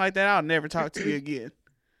something like that, I'll never talk to you again.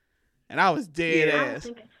 And I was dead ass.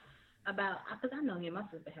 Because I know me and my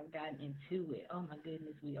sister have gotten into it. Oh my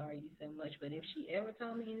goodness, we argue so much. But if she ever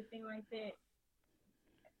told me anything like that,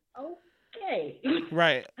 Okay.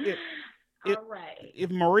 Right. All right. If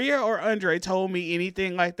Maria or Andre told me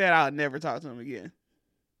anything like that, I'll never talk to them again.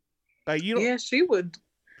 Like, you don't. Yeah, she would.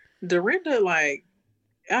 Dorinda, like,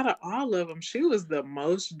 out of all of them, she was the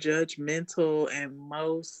most judgmental and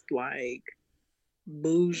most like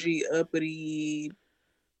bougie, uppity,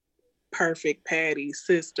 perfect Patty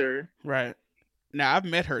sister. Right. Now, I've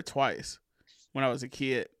met her twice when I was a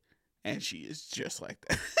kid, and she is just like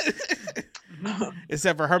that.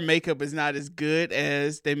 Except for her makeup is not as good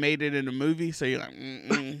as they made it in the movie, so you're like,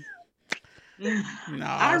 no.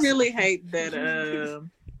 I really hate that.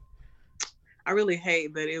 I really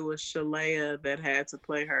hate that it was Shalea that had to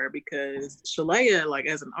play her, because Shalea, like,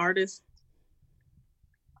 as an artist,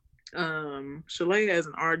 Shalea as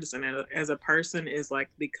an artist and as a person is like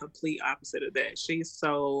the complete opposite of that. She's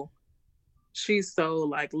so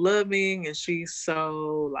like loving, and she's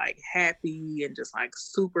so like happy and just like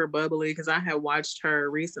super bubbly. Because I had watched her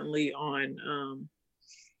recently on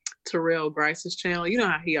Terrell Grice's channel. You know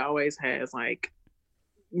how he always has like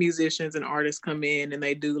musicians and artists come in and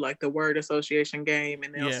they do like the word association game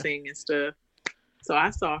and they'll sing and stuff. So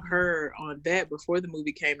I saw her on that before the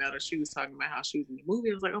movie came out, and she was talking about how she was in the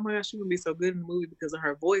movie. I was like, oh my gosh, she would be so good in the movie because of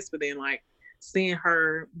her voice. But then like seeing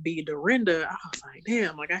her be Dorinda, I was like,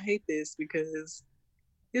 damn, like I hate this because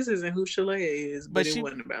this isn't who Shalea is. But it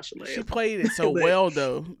wasn't about Shalea. She played it so well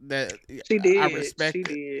though that she did. I respect she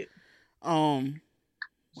it. Did.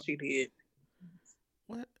 She did.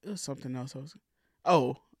 What? It was something else.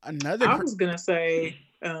 Another. I was gonna say,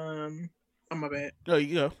 oh my bad. Oh,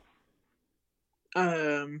 you go.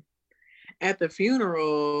 At the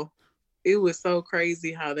funeral, it was so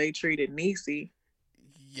crazy how they treated Niecy.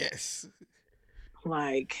 Yes.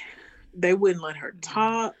 Like, they wouldn't let her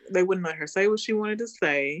talk. They wouldn't let her say what she wanted to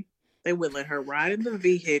say. They wouldn't let her ride in the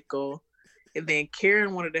vehicle. And then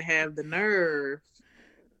Karen wanted to have the nerve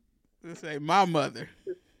to say, my mother.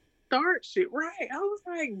 Start shit. Right. I was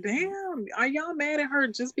like, damn, are y'all mad at her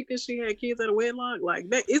just because she had kids out of wedlock? Like,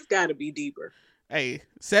 that, it's got to be deeper. Hey,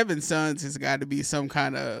 7 sons has got to be some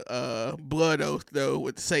kind of blood oath, though,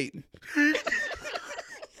 with Satan.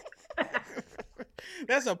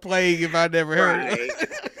 That's a plague if I never heard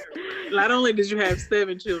it. Not only did you have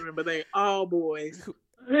 7 children, but they all boys.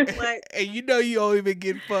 Like, and you know you only been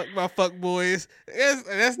getting fucked by fuck boys.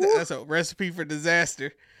 That's a recipe for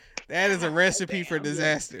disaster. That is a recipe for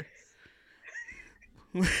disaster.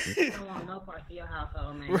 I don't want no parts of your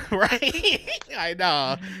household, man. Right? I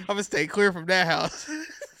know. I'm gonna stay clear from that house.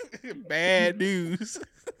 Bad news.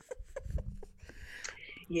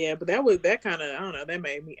 Yeah, but that kind of, I don't know, that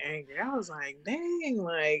made me angry. I was like, dang,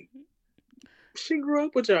 like, she grew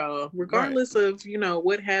up with y'all, regardless of, you know,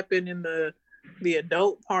 what happened in the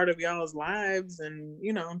adult part of y'all's lives, and,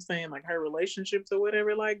 you know what I'm saying, like, her relationships or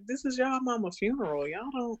whatever. Like, this is y'all mama funeral.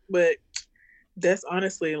 Y'all don't, but that's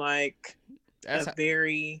honestly, like, a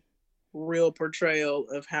very real portrayal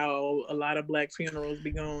of how a lot of Black funerals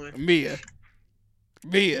be going. Mia.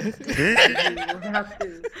 I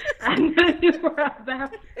knew you were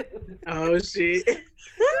about to. Oh, shit.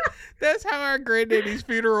 That's how our granddaddy's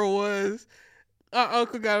funeral was. Our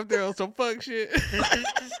uncle got up there on some fuck shit.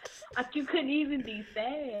 Like, you couldn't even be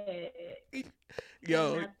sad.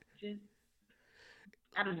 Yo. Just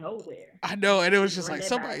out of nowhere. I know, and it was just like,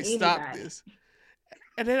 somebody stop this.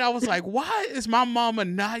 And then I was like, why is my mama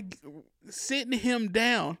not sitting him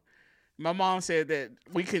down? My mom said that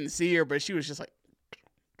we couldn't see her, but she was just like.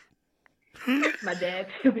 My dad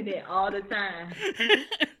told me that all the time.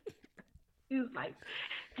 He was like,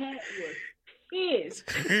 Pat was pissed.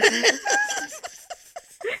 All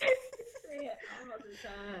the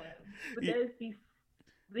time. But that's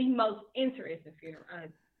the most interesting funeral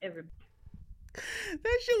I've ever been.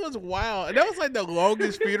 That shit was wild. And that was like the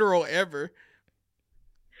longest funeral ever.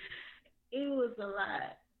 It was a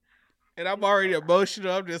lot. And I'm already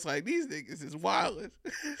emotional. I'm just like, these niggas is wild.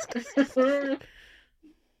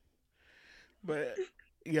 But,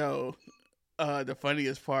 yo, the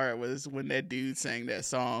funniest part was when that dude sang that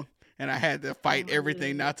song. And I had to fight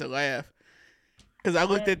everything not to laugh. Because I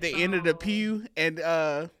looked at the end of the pew, and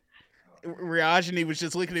Riajani was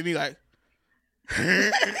just looking at me like...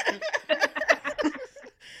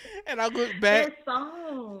 And I looked back. That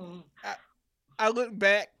song. I looked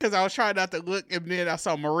back because I was trying not to look, and then I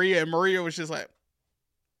saw Maria, and Maria was just like...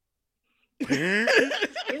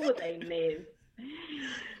 It was a mess.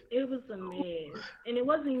 It was a mess. And it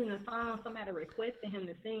wasn't even a song somebody requested him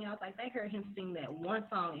to sing. I was like, they heard him sing that one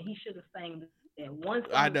song, and he should have sang that one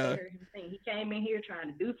song. I know. They heard him sing. He came in here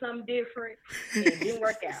trying to do something different, and it didn't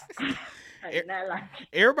work out. I did not like it.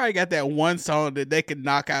 Everybody got that one song that they could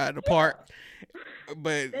knock out of the park.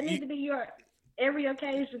 But that needs to be your every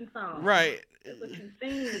occasion song. Right. That's what you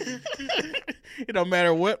sing. It don't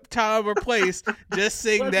matter what time or place, just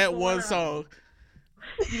sing What's that going one on? song.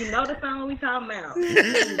 You know the song we talking about.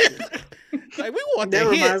 Like, we want That the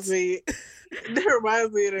reminds hits. me. That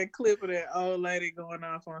reminds me of that clip of that old lady going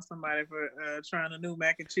off on somebody for trying a new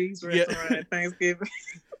mac and cheese restaurant at Thanksgiving.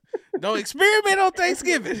 Don't experiment on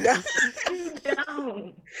Thanksgiving.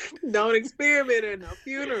 Don't experiment at no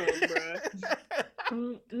funeral,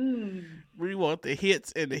 bro. We want the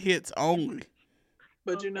hits and the hits only.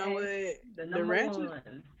 But you know what?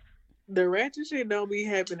 The ratchet shit don't be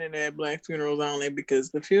happening at black funerals only, because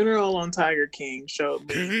the funeral on Tiger King showed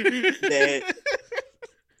me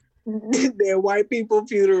that white people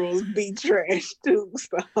funerals be trash too.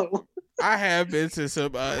 So I have been to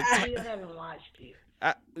some. I still haven't watched it.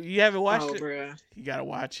 You haven't watched it? Bruh. You gotta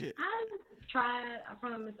watch it. I tried. I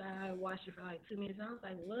promise I watched it for like 2 minutes. I was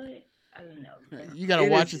like, what? I don't know. Bro. You gotta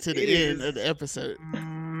watch it to the end of the episode.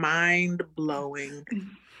 Mind blowing.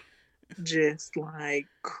 Just like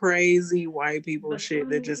crazy white people shit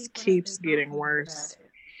that just keeps getting worse.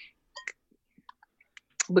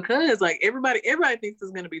 Because like everybody thinks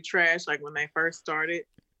it's gonna be trash like when they first started,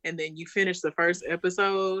 and then you finish the first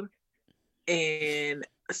episode and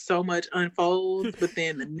so much unfolds, but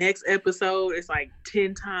then the next episode it's like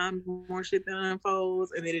 10 times more shit that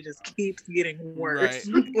unfolds, and then it just keeps getting worse.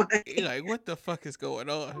 Right. You're like, what the fuck is going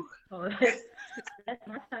on? Oh, that's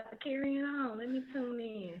my type of carrying on. Let me tune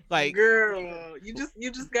in. Like, girl, you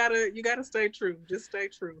just gotta stay true. Just stay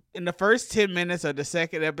true. In the first 10 minutes of the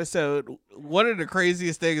second episode, one of the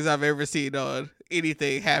craziest things I've ever seen on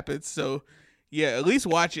anything happens. So yeah, at least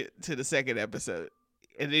watch it to the second episode,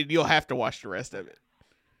 and then you'll have to watch the rest of it.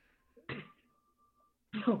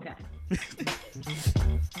 Okay.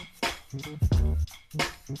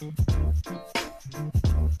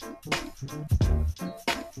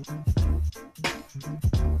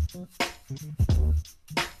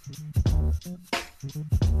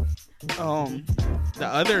 The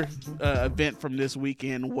other event from this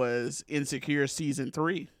weekend was Insecure season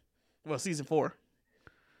 3. Well, season 4.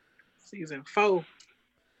 Season 4.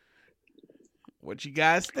 What you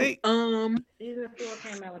guys think? Season 4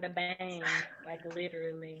 came out with a bang, like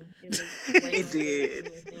literally. It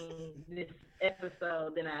did. This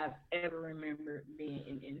episode than I've ever remembered being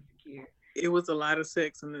in Insecure. It was a lot of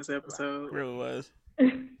sex in this episode. It really was.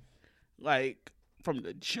 Like from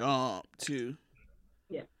the jump too.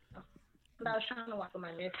 Yeah. But I was trying to watch with my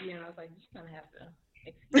nephew, and I was like, "You're gonna have to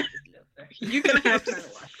excuse yourself, sir. You're gonna have to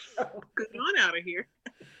watch. Get on out of here."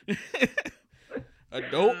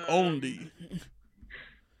 Adult only.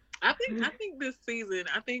 I think this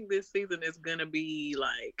season is gonna be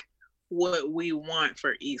like what we want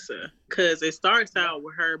for Issa, because it starts out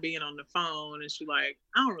with her being on the phone and she like,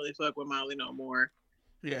 I don't really fuck with Molly no more.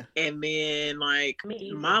 Yeah. And then like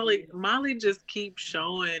Molly just keeps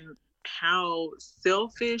showing how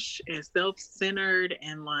selfish and self-centered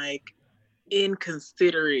and like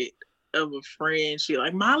inconsiderate of a friend she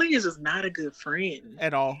like. Molly is just not a good friend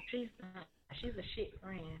at all. She's not. She's a shit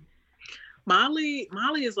friend. Molly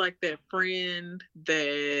is like that friend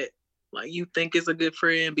that like you think is a good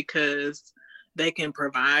friend because they can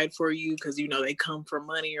provide for you because you know they come for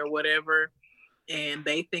money or whatever, and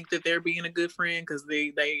they think that they're being a good friend because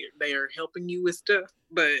they are helping you with stuff.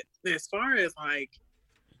 But as far as like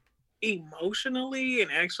emotionally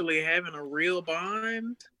and actually having a real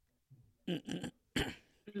bond,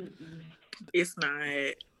 it's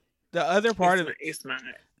not. The other part of it, it's not.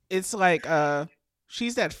 It's like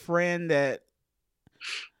she's that friend that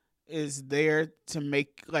is there to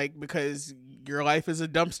make, like, because your life is a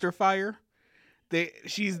dumpster fire,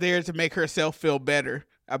 she's there to make herself feel better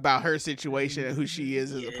about her situation and who she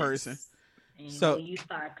is as a person. And so when you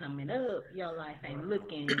start coming up, your life ain't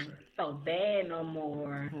looking so bad no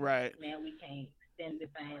more. Right. Man, we can't stand the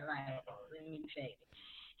same life. Let me check it.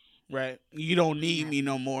 Right. You don't need me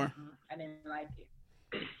no more. I didn't like it.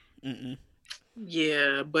 Mm-mm.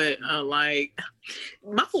 Yeah, but like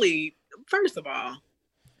Molly, first of all,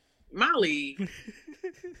 Molly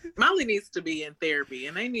needs to be in therapy,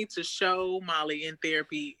 and they need to show Molly in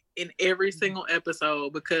therapy in every single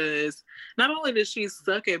episode, because not only does she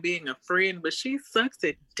suck at being a friend, but she sucks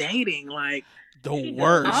at dating. Like the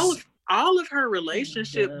worst. All of her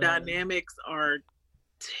relationship dynamics are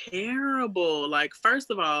terrible. Like, first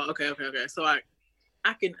of all, okay. So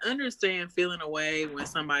I can understand feeling away when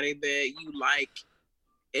somebody that you like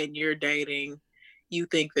and you're dating, you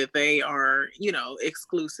think that they are, you know,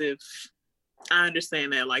 exclusive. I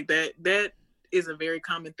understand that. Like that is a very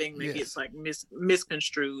common thing that gets like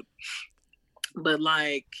misconstrued. But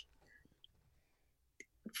like,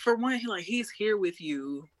 for one, like, he's here with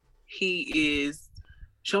you. he is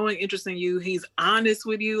showing interest in you. He's honest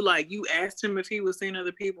with you. Like, you asked him if he was seeing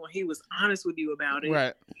other people, and he was honest with you about it.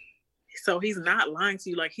 Right. So he's not lying to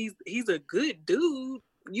you. Like, he's a good dude.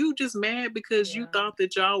 You just mad because you thought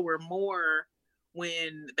that y'all were more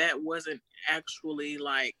when that wasn't actually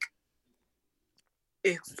like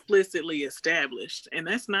explicitly established. And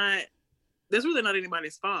that's really not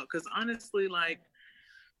anybody's fault. Because honestly, like,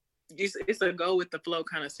 it's a go with the flow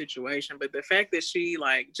kind of situation. But the fact that she,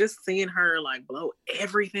 like, just seeing her like blow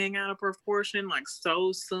everything out of proportion like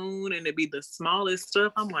so soon, and to be the smallest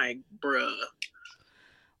stuff, I'm like, bruh.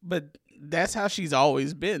 But that's how she's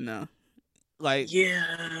always been, though. Like,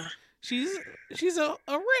 yeah, she's a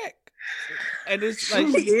wreck, and it's like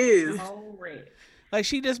she is. Like,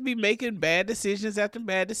 she just be making bad decisions after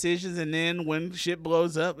bad decisions, and then when shit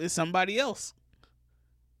blows up, it's somebody else.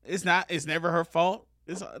 It's never her fault.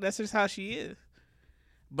 That's just how she is.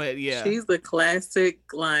 But yeah, she's the classic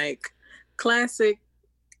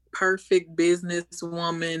perfect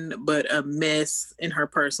businesswoman, but a mess in her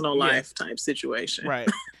personal life type situation. Right.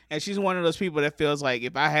 And she's one of those people that feels like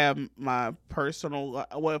if I have my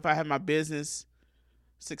business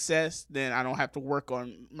success, then I don't have to work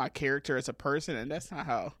on my character as a person, and that's not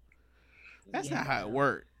how it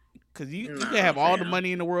works. Because you can have all the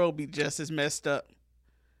money in the world, be just as messed up,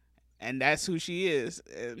 and that's who she is.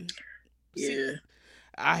 And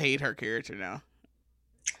I hate her character now.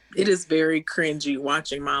 It is very cringy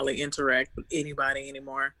watching Molly interact with anybody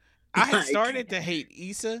anymore. I had started to hate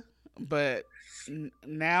Issa, but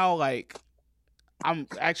now, like, I'm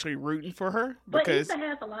actually rooting for her because Issa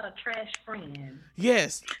has a lot of trash friends.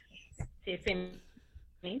 Yes, Tiffany.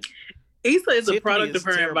 Issa is a product of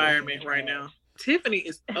her terrible. Environment right now. Tiffany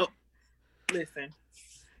is. Oh, listen.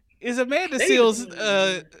 Is Amanda Seals? Did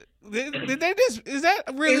they just? Is that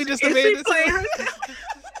really just Amanda Seals?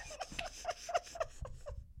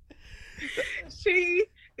 She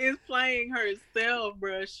is playing herself,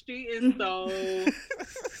 bro. She is so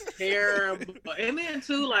terrible. And then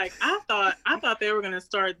too, like, I thought they were gonna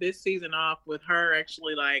start this season off with her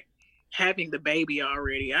actually like having the baby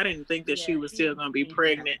already. I didn't think that she was still gonna be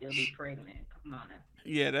pregnant. Come on.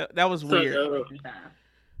 Yeah, that was weird.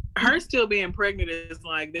 Her still being pregnant is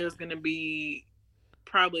like there's gonna be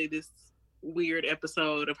probably this weird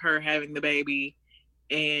episode of her having the baby.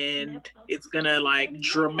 And it's gonna like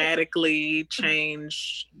dramatically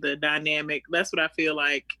change the dynamic. That's what I feel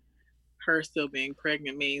like her still being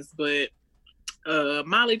pregnant means. But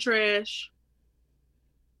Molly trash.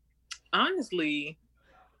 Honestly,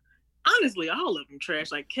 all of them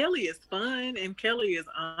trash. Like, Kelly is fun and Kelly is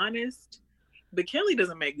honest, but Kelly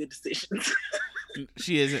doesn't make good decisions.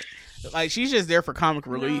 She isn't. Like, she's just there for comic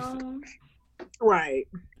relief. Right.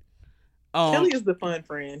 Kelly is the fun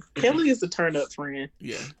friend. Kelly is the turn up friend.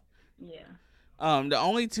 Yeah. Yeah. The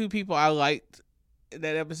only two people I liked in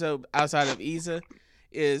that episode outside of Issa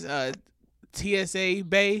is TSA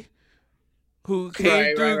Bay, who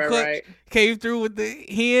came through with the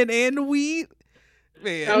hen and the weed.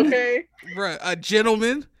 Man. Okay. Bruh, a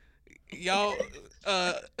gentleman. Y'all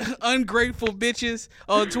ungrateful bitches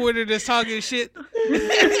on Twitter that's talking shit.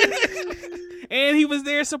 And he was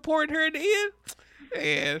there supporting her in the end.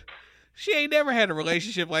 Man. She ain't never had a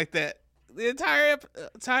relationship like that the entire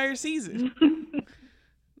season.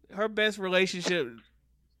 Her best relationship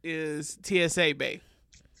is TSA Bay.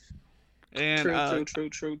 And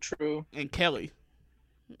true. And Kelly.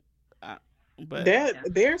 But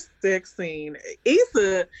their sex scene,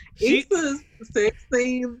 Issa's sex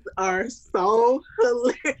scenes are so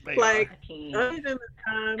hilarious. Like, other than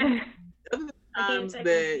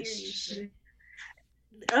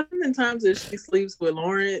times that she sleeps with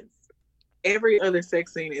Lawrence, every other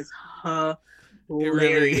sex scene is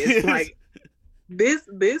hilarious. Really like this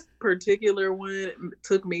particular one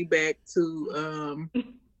took me back to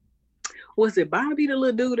was it Bobby, the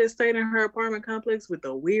little dude that stayed in her apartment complex with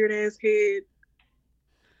the weird ass head?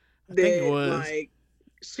 I think it was. Like,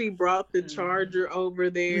 she brought the charger over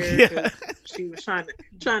there. Yeah. She was trying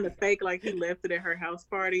to fake like he left it at her house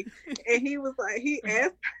party, and he was like, he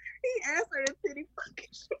asked her to titty fucking.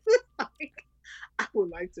 She was like, I would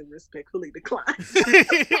like to respectfully decline.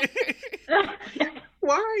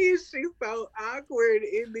 Why is she so awkward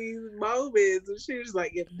in these moments? And she was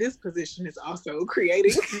like, this position is also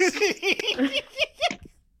creating a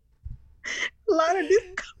lot of this.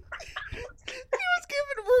 He was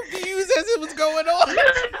giving reviews as it was going on.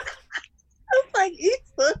 I was like,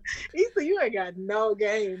 Issa, you ain't got no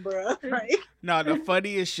game, bro. Right? No, the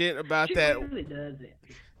funniest shit about she that. Really does it.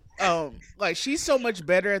 Like, she's so much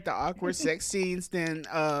better at the awkward sex scenes than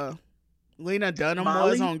Lena Dunham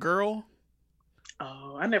Molly? was on Girl.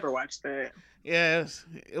 Oh, I never watched that. Yeah,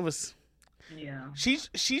 it was. Yeah.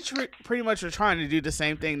 Pretty much was trying to do the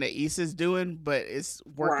same thing that Issa's doing, but it's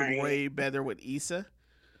working Right. way better with Issa.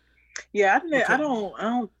 Yeah, I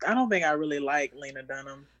Because- don't think I really like Lena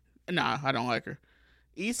Dunham. Nah, I don't like her.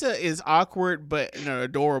 Issa is awkward, but in an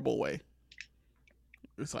adorable way.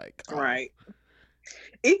 It's like Right.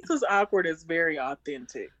 Issa's awkward is very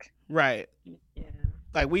authentic. Right. Yeah.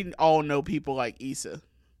 Like we all know people like Issa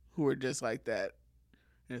who are just like that.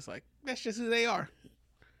 And it's like that's just who they are.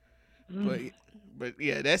 But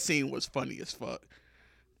yeah, that scene was funny as fuck.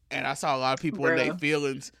 And I saw a lot of people in their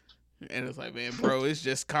feelings, and it's like, man, bro, it's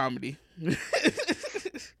just comedy.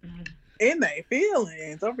 In their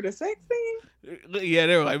feelings over the sex scene. Yeah,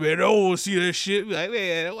 they were like, man, I don't want to see that shit. Like,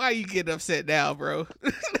 man, why you getting upset now, bro?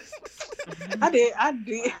 I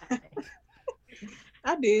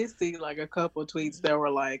did see like a couple tweets that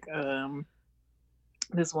were like,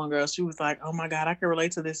 this one girl, she was like, oh my God, I can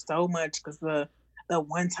relate to this so much because the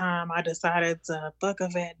one time I decided to fuck a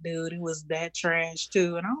fat dude, it was that trash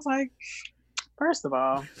too. And I was like, first of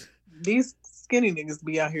all, these skinny niggas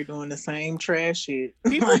be out here doing the same trash shit.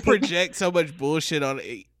 People project so much bullshit on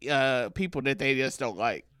people that they just don't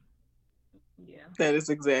like. Yeah. That is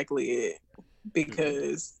exactly it.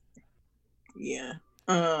 Because yeah.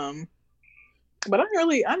 But I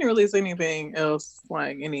didn't really see anything else,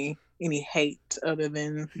 like any hate other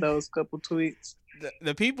than those couple tweets.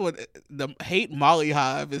 The people, the hate Molly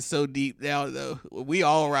hive is so deep now, though. We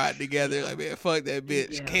all ride together. Like, man, fuck that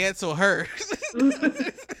bitch. Yeah. Cancel her.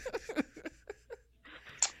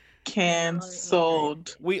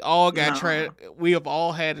 Canceled. We all got trash. We have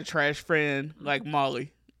all had a trash friend like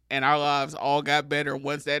Molly, and our lives all got better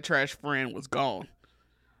once that trash friend was gone.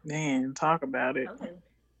 Man, talk about it. Okay.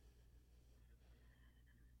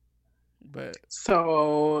 But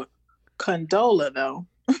so, Condola though.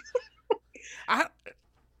 I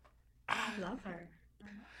love her.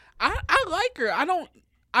 I like her. I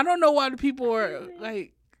don't know why the people are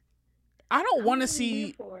like. I don't want to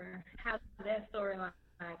see how that storyline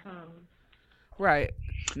comes. Right.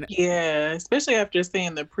 Yeah, especially after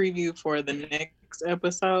seeing the preview for the next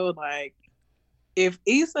episode. Like, if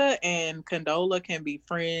Issa and Condola can be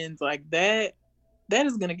friends, like that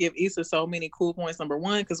is going to give Issa so many cool points. Number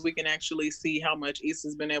one, because we can actually see how much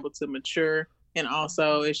Issa's been able to mature. And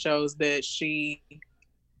also it shows that she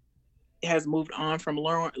has moved on from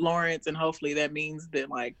Lawrence. And hopefully that means that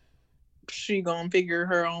like she gonna figure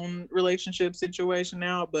her own relationship situation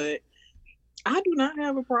out. But I do not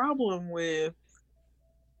have a problem with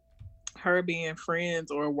her being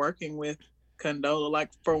friends or working with Condola.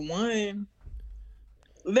 Like, for one,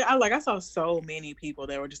 I saw so many people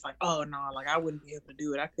that were just like, oh no, like I wouldn't be able to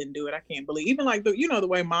do it. I couldn't do it. I can't believe, even like the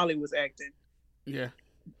way Molly was acting. Yeah.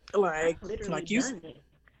 Like you.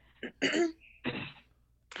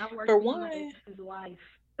 For one, his wife.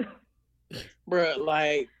 Bruh,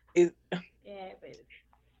 like it. Yeah, but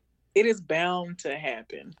it is bound to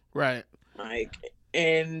happen. Right. Like,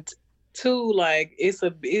 and two, like it's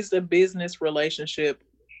a business relationship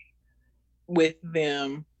with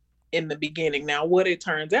them in the beginning. Now, what it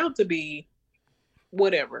turns out to be,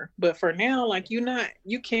 whatever. But for now, like you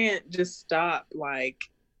can't just stop like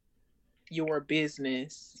your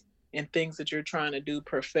business and things that you're trying to do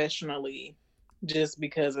professionally just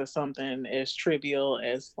because of something as trivial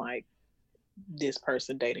as like this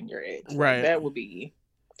person dating your ex. Right. Like, that would be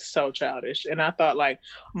so childish. And I thought like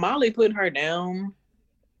Molly putting her down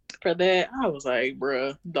for that, I was like,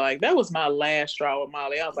 bruh, like that was my last straw with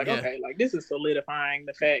Molly. I was like, okay, like this is solidifying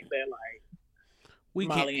the fact that like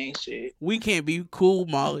Molly ain't shit. We can't be cool,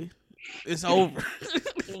 Molly. It's over.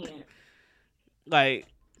 Like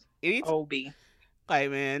it's OB.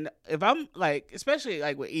 Like, man, if I'm like, especially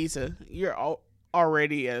like with Issa, you're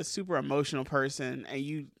already a super emotional person and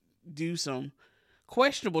you do some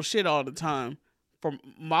questionable shit all the time. For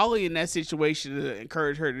Molly in that situation to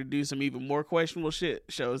encourage her to do some even more questionable shit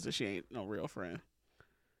shows that she ain't no real friend.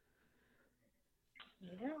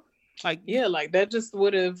 Yeah. Like, yeah, like that just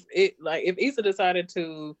would have like if Issa decided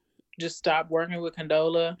to just stop working with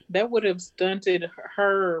Condola, that would have stunted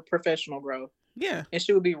her professional growth. Yeah. And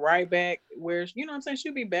she would be right back where, you know what I'm saying?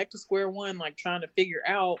 She'll be back to square one, like trying to figure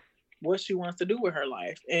out what she wants to do with her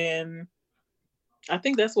life. And I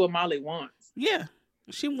think that's what Molly wants. Yeah.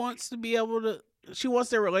 She wants to be able to, she wants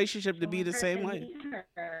their relationship to be the same way.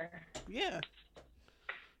 Yeah.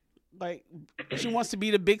 Like, she wants to be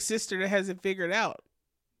the big sister that has it figured out,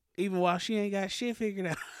 even while she ain't got shit figured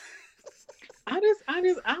out. I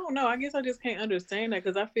don't know. I guess I just can't understand that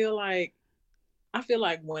because I feel like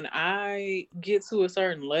when I get to a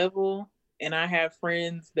certain level and I have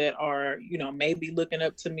friends that are, you know, maybe looking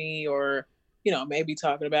up to me or maybe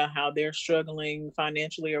talking about how they're struggling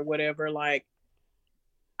financially or whatever. Like,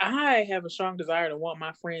 I have a strong desire to want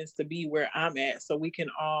my friends to be where I'm at so we can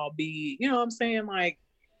all be, you know what I'm saying, like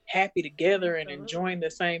happy together and enjoying the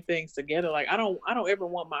same things together. Like I don't ever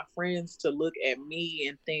want my friends to look at me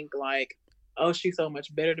and think like, oh, she's so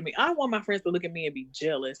much better than me. I want my friends to look at me and be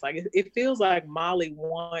jealous. Like it feels like Molly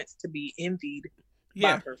wants to be envied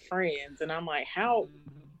by her friends. And I'm like, how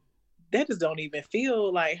that just don't even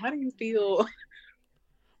feel like, how do you feel?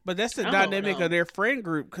 But that's the dynamic of their friend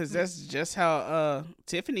group, because that's just how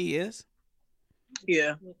Tiffany is.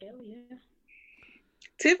 Yeah.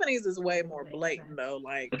 Tiffany's is way more blatant though.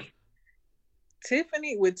 Like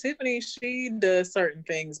Tiffany, she does certain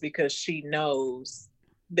things because she knows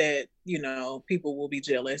that, people will be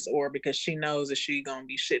jealous, or because she knows that she's gonna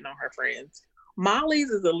be shitting on her friends. Molly's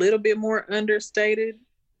is a little bit more understated,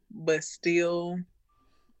 but still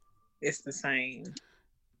it's the same.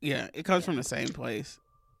 Yeah, it comes from the same place.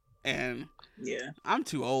 And yeah, I'm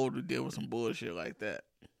too old to deal with some bullshit like that.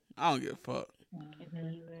 I don't give a fuck.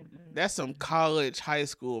 That's some college, high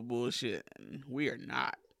school bullshit, and we are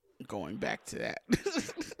not going back to that.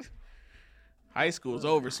 High school's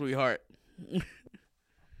over, sweetheart.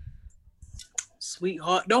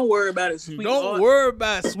 Sweetheart, don't worry about it, sweetheart. Don't worry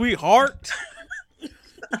about it, sweetheart.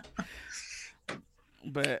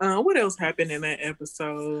 But what else happened in that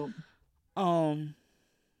episode?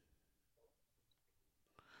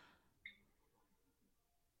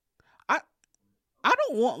 I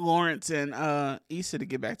don't want Lawrence and Issa to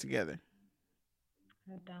get back together.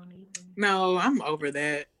 I don't either. No, I'm over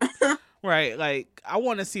that. Right, like I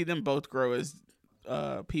want to see them both grow as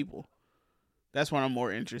people. That's what I'm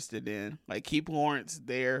more interested in. Like, keep Lawrence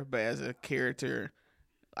there, but as a character,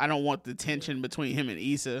 I don't want the tension between him and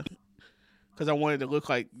Issa, because I wanted to look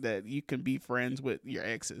like that you can be friends with your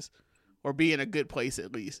exes, or be in a good place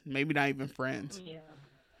at least. Maybe not even friends. Yeah.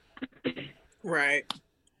 Right.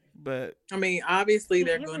 But I mean, obviously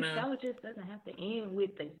they're every gonna. show just doesn't have to end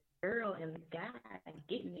with the girl and the guy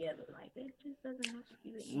getting together. Like, it just doesn't have to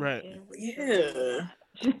be the end. Right.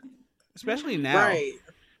 Yeah. Especially now. Right.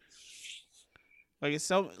 Like, it's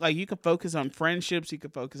so, like, you can focus on friendships. You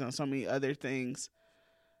can focus on so many other things.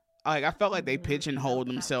 Like, I felt like they pigeonholed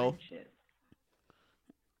themselves.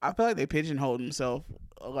 I feel like they pigeonholed themselves,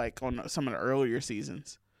 like, on some of the earlier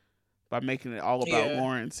seasons by making it all about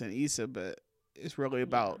Lawrence and Issa, but it's really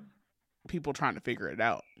about people trying to figure it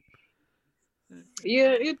out.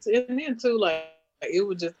 Yeah, and then too, like, it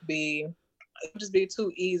would just be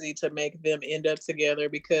too easy to make them end up together,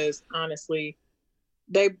 because honestly,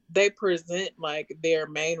 they present like their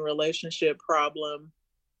main relationship problem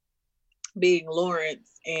being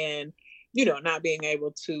Lawrence, and not being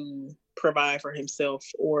able to provide for himself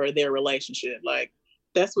or their relationship. Like,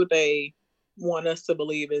 that's what they want us to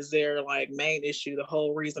believe is their like main issue, the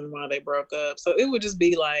whole reason why they broke up. So it would just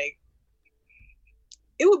be like,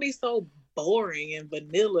 it would be so boring and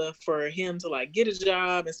vanilla for him to like get a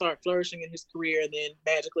job and start flourishing in his career, and then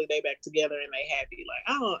magically they back together and they happy. Like,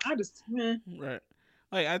 right.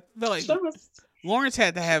 Like, I feel like Lawrence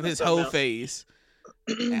had to have his hoe phase.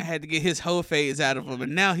 I had to get his hoe phase out of him,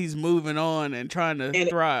 and now he's moving on and trying to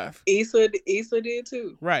thrive. Issa did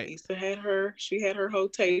too. Right. Issa had her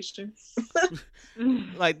hotation.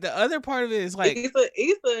 Like, the other part of it is like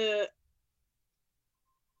Issa.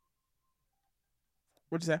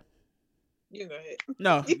 What'd you say? You go ahead.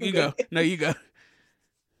 No, you go. No, you go.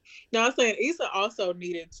 No, I'm saying Issa also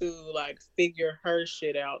needed to like figure her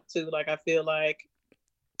shit out too. Like, I feel like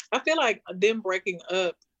them breaking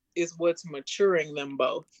up is what's maturing them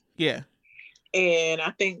both. Yeah. And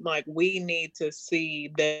I think like we need to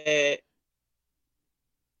see that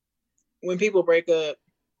when people break up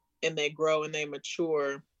and they grow and they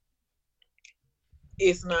mature,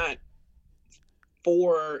 it's not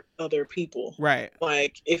for other people. Right.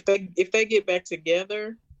 Like, if they get back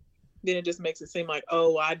together, then it just makes it seem like,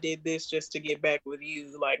 oh, I did this just to get back with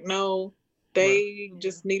you. Like, no, they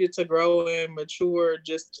just needed to grow and mature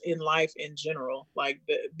just in life in general. Like,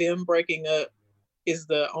 them breaking up is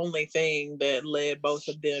the only thing that led both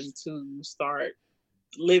of them to start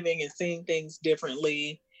living and seeing things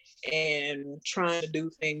differently and trying to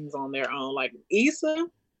do things on their own. Like, Issa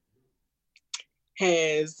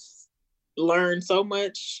has learned so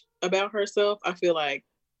much about herself, I feel like,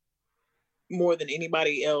 more than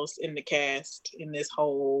anybody else in the cast in this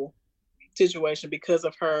whole situation, because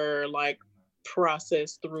of her like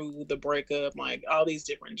process through the breakup, like all these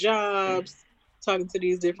different jobs, talking to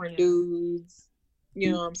these different dudes,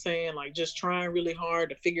 you know what I'm saying, like just trying really hard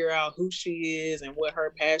to figure out who she is and what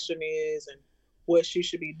her passion is and what she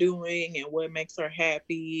should be doing and what makes her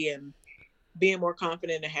happy. And being more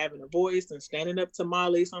confident and having a voice and standing up to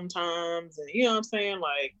Molly sometimes. And you know what I'm saying?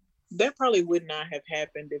 Like, that probably would not have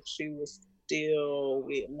happened if she was still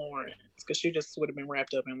with Lawrence, because she just would have been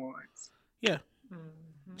wrapped up in Lawrence. Yeah.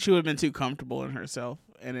 Mm-hmm. She would have been too comfortable in herself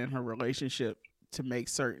and in her relationship to make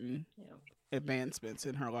certain advancements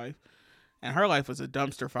in her life. And her life was a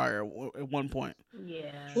dumpster fire at one point.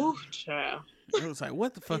 Yeah. Ooh, child. It was like,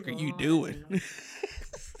 what the fuck are you doing?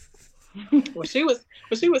 when she was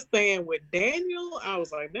staying with Daniel, I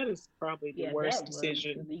was like, that is probably the worst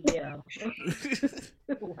decision.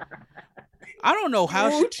 I don't know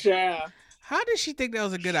how Ooh, child. How did she think that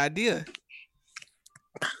was a good idea?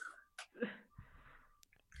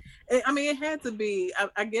 I mean, it had to be.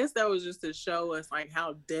 I guess that was just to show us like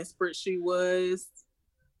how desperate she was.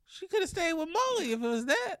 She could have stayed with Molly if it was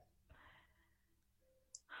that.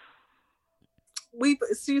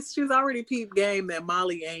 She's already peeped game that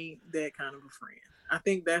Molly ain't that kind of a friend. I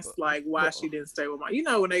think that's like why she didn't stay with Molly. You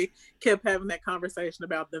know, when they kept having that conversation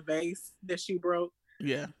about the vase that she broke.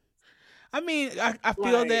 Yeah. I mean, I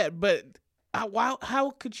feel like, that, but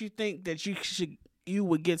how could you think that you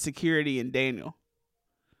would get security in Daniel?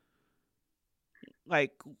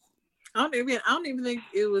 Like, I don't even think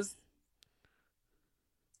it was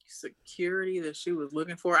security that she was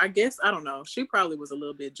looking for. I guess, I don't know. She probably was a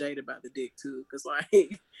little bit jaded by the dick too, because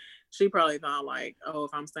like she probably thought like, oh,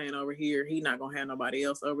 if I'm staying over here, he not gonna have nobody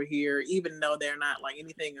else over here, even though they're not like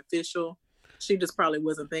anything official. She just probably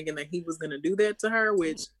wasn't thinking that he was gonna do that to her,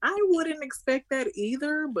 which I wouldn't expect that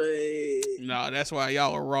either. But no, that's why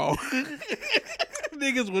y'all are wrong.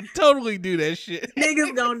 Niggas would totally do that shit.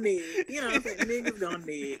 Niggas gonna need, you know what I'm saying? Niggas gonna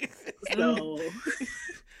need. So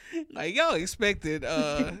like, y'all expected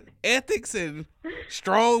ethics and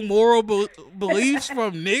strong moral beliefs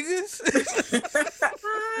from niggas?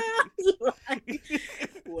 Like,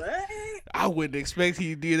 what? I wouldn't expect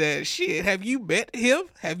he to do that shit. Have you met him?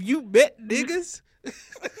 Have you met niggas?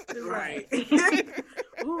 Right.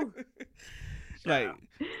 Like,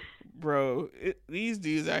 bro, these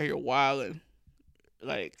dudes out here wilding.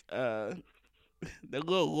 Like, the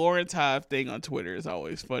little Lawrence Hive thing on Twitter is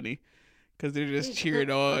always funny. Because they're just cheering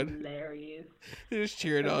on. Hilarious. They're just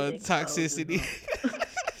cheering on toxicity.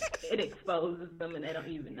 It exposes them and they don't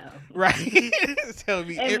even know. Right. Tell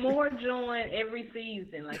me and more join every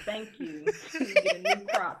season. Like, thank you. You get a new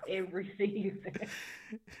crop every season.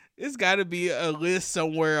 It's got to be a list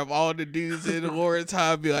somewhere of all the dudes in Lawrence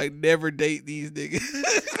Hive be like, never date these niggas.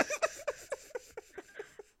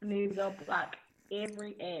 Need to block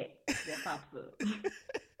every ad that pops up.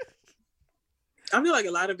 I feel like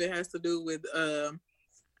a lot of it has to do with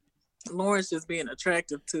Lawrence just being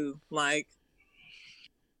attractive too. Like,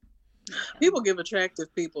 people give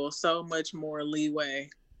attractive people so much more leeway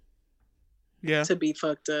to be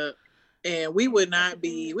fucked up. And we would not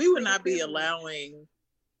be allowing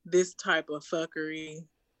this type of fuckery.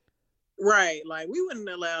 Right. Like, we wouldn't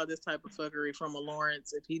allow this type of fuckery from a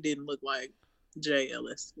Lawrence if he didn't look like Jay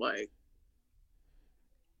Ellis. Like,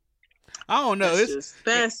 I don't know.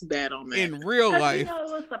 That's bad on that. In real life. You know,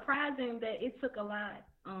 it was surprising that it took a lot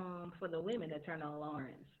for the women to turn on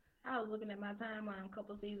Lawrence. I was looking at my timeline a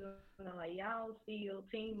couple seasons and I'm like, y'all still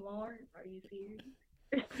Team Lawrence? Are you serious?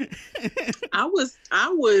 I was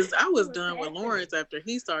done with Lawrence after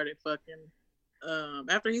he started fucking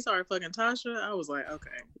Tasha. I was like,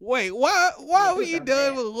 okay. Wait, why were you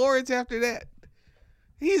done with Lawrence after that?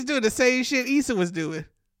 He's doing the same shit Issa was doing.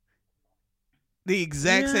 The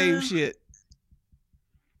exact same shit.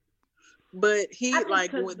 But he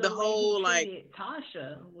like with the whole like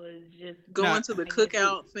Tasha was just going to the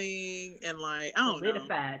cookout thing and like I don't know.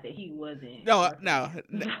 Solidified that he wasn't. No.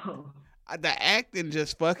 The acting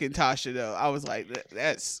just fucking Tasha though. I was like,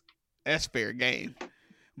 that's fair game.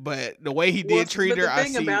 But the way he did treat her, I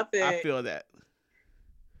feel that.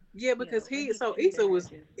 Yeah, because Issa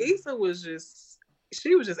was just.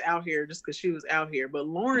 She was just out here just because she was out here. But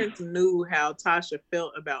Lawrence knew how Tasha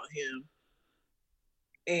felt about him.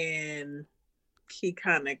 And he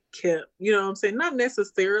kind of kept, you know what I'm saying? Not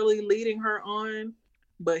necessarily leading her on,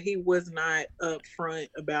 but he was not upfront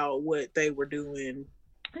about what they were doing.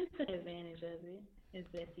 He took advantage of it as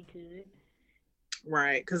best he could.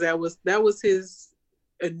 Right, because that was his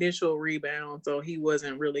initial rebound. So he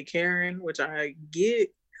wasn't really caring, which I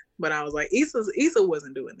get. But I was like, Issa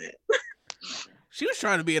wasn't doing that. She was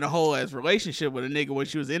trying to be in a whole ass relationship with a nigga when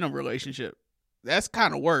she was in a relationship. That's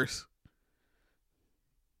kind of worse.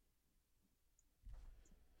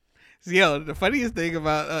 Yo, the funniest thing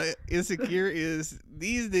about Insecure is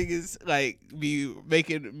these niggas like be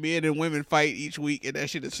making men and women fight each week, and that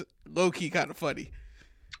shit is low key kind of funny.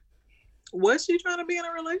 Was she trying to be in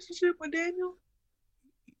a relationship with Daniel?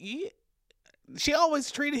 Yeah, she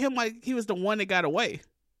always treated him like he was the one that got away.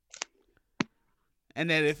 And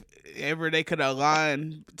that if ever they could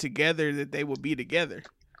align together, that they would be together.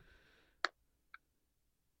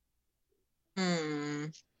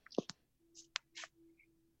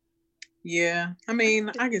 Yeah, I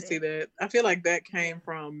mean, I can see that. I feel like that came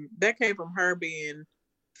from her being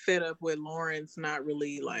fed up with Lawrence not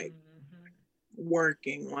really like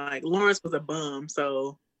working. Like Lawrence was a bum,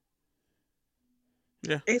 so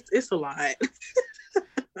yeah, it's a lot.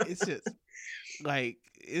 It's just like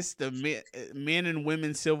it's the men and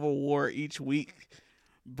women civil war each week.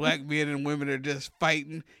 Black men and women are just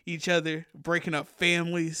fighting each other, breaking up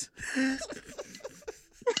families.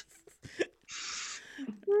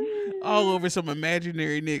 All over some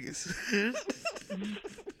imaginary niggas.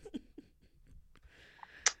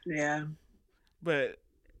 Yeah. But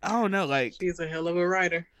I don't know, like she's a hell of a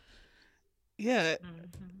writer. Yeah.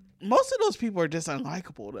 Most of those people are just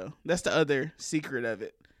unlikable though. That's the other secret of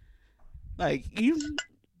it. Like you're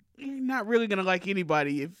not really gonna like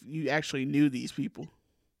anybody if you actually knew these people.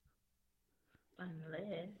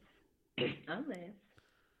 Unless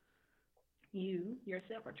you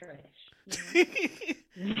yourself are trash.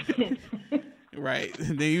 Right.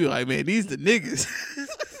 And then you like, man, these the niggas.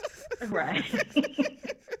 Right.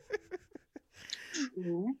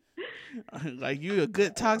 Like you a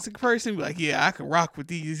good toxic person, be like, yeah, I can rock with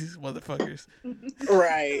these motherfuckers.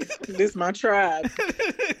 Right. This my tribe.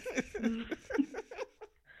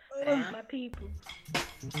 My people.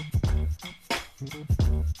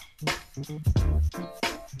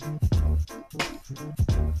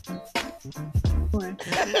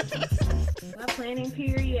 My planning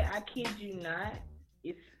period, I kid you not,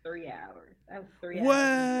 it's 3 hours. I have 3 hours in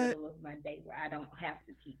the middle of my day where I don't have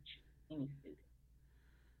to teach any students.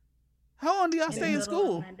 How long do y'all stay in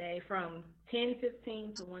school? My day from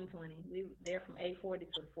 10:15 to 1:20. We were there from 8:40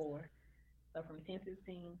 to 4. So from 10:15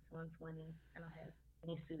 to 1:20, I don't have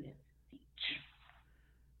any students to teach.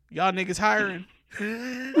 Y'all niggas hiring?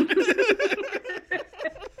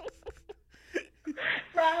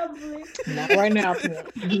 Probably. Not right now.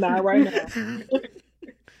 Not right now.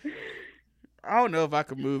 I don't know if I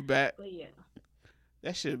could move back. But yeah.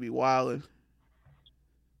 That should be wildin'.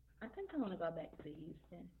 I think I want to go back to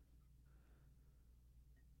Houston.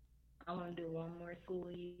 I want to do one more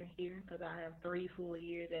school year here because I have 3 full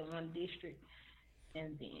years at one district.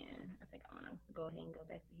 And then I think I want to go ahead and go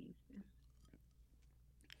back to Houston.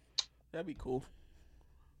 That'd be cool.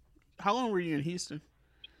 How long were you in Houston?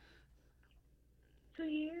 2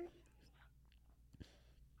 years.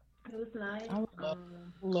 It was nice. I would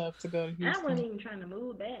love to go to Houston. I wasn't even trying to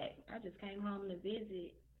move back. I just came home to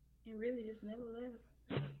visit and really just never left.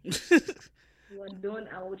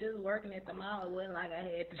 I was just working at the mall. It wasn't like I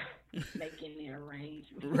had to make any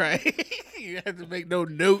arrangements. Right. You had to make no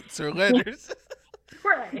notes or letters.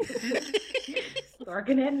 Right.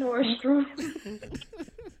 Working at Nordstrom.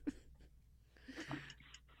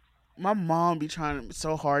 My mom be trying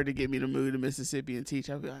so hard to get me to move to Mississippi and teach.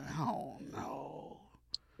 I'd be like, oh no.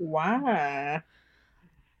 Why?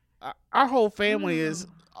 Our whole family is,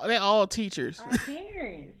 they're all teachers. Our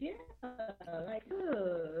parents, yeah. Like, I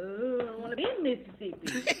want to be in Mississippi.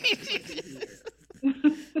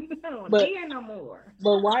 I don't want to be here no more.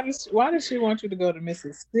 But why does she want you to go to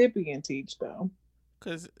Mississippi and teach though?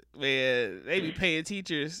 Because, man, they be paying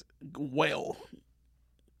teachers well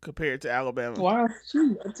compared to Alabama. Why?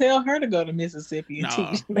 Tell her to go to Mississippi and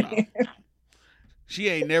teach, man. No. She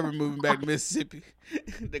ain't never moving back to Mississippi.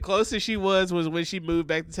 The closest she was when she moved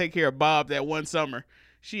back to take care of Bob that one summer.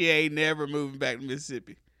 She ain't never moving back to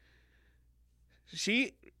Mississippi.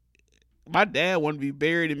 My dad wanted to be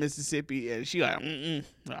buried in Mississippi, and she like, no.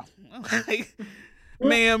 Like,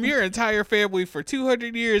 ma'am, your entire family for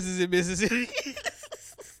 200 years is in Mississippi.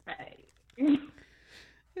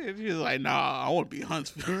 And she was like, nah, I want to be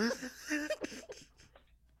Huntsville.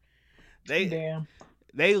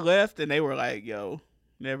 They left, and they were like, yo,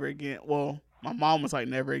 never again. Well, my mom was like,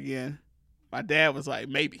 never again. My dad was like,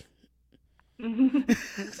 maybe. That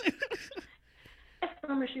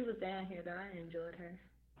summer she was down here, though, I enjoyed her.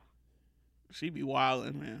 She be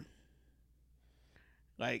wildin', man.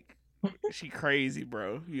 Like, she crazy,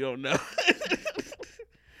 bro. You don't know.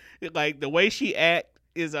 Like, the way she act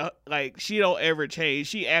is like, she don't ever change.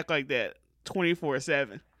 She act like that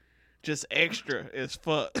 24/7. Just extra as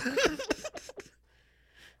fuck.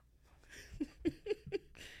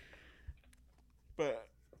 But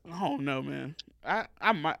I don't know, man.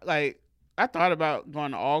 I might, like, I thought about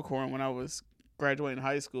going to Alcorn when I was graduating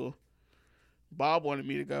high school. Bob wanted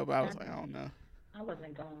me to go, but I was like, I don't know. I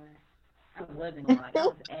wasn't going. Like, I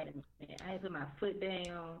was adamant. I had put my foot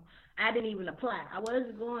down. I didn't even apply. I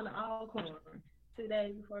wasn't going to Alcorn. 2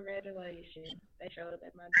 days before graduation, they showed up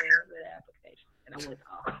at my door with an application, and I went to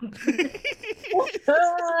all.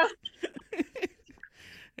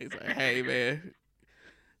 He's like, hey man,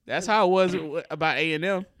 that's how it was about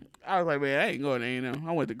A&M. I was like, man, I ain't going to A&M.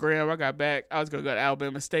 I went to Graham. I got back. I was gonna go to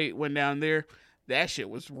Alabama State. Went down there. That shit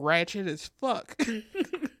was ratchet as fuck.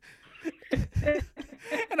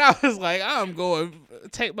 And I was like, I'm going to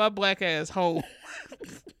take my black ass home.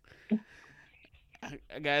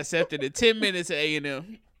 I got accepted in 10 minutes at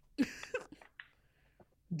A&M.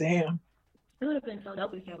 Damn. It would have been so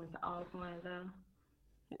dope if I went to Alcorn, though.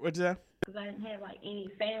 What's that? Because I didn't have, like, any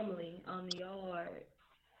family on the yard.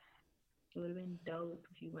 It would have been dope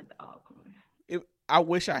if you went to Alcorn. I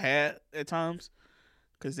wish I had at times.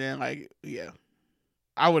 Because then, like, yeah.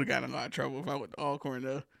 I would have gotten in a lot of trouble if I went to Alcorn,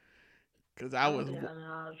 though. Because I was. gotten in a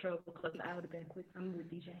lot of trouble because I would have been quick. I'm with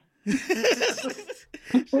DJ.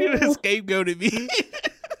 She would have scapegoated me.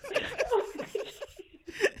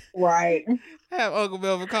 Right. Have Uncle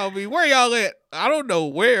Melvin call me. Where y'all at? I don't know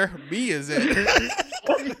where me is at.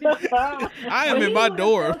 I am in my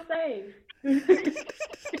dorm.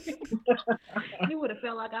 He would have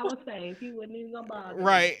felt like I was safe. He wouldn't even gonna bother.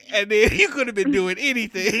 Right. And then you could have been doing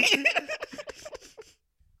anything.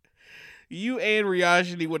 You and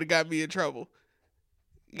Riajani would have got me in trouble.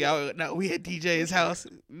 Y'all, no, we at DJ's house.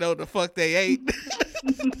 No, the fuck they ain't.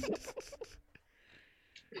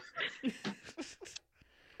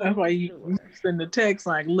 That's why you send the text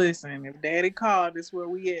like, listen, if daddy called, this where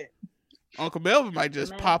we at. Uncle Melvin might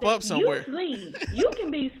just pop up somewhere. You sleep. You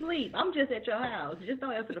can be asleep. I'm just at your house. Just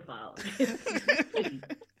don't answer the phone.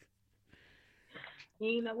 You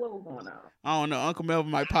ain't know what was going on. I don't know. Uncle Melvin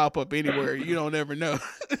might pop up anywhere. You don't ever know.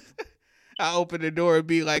 I open the door and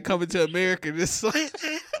be like, coming to America. Just like...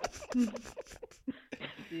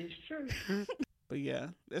 It's true. But yeah,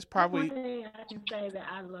 that's probably... One thing I can say that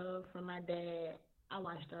I love from my dad, I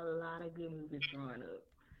watched a lot of good movies growing up.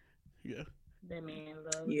 Yeah. That man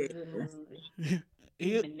loves a good movie.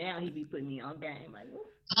 Even now he be putting me on game. Like,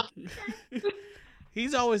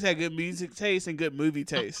 he's always had good music taste and good movie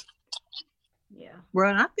taste. Yeah.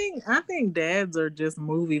 Bro, I think dads are just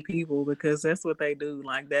movie people because that's what they do.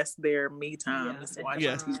 Like, that's their me time.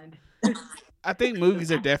 Yeah. I think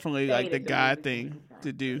movies are definitely like the guy thing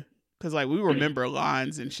to do. Because like we remember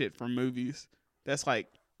lines and shit from movies. That's like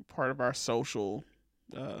part of our social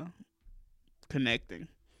connecting.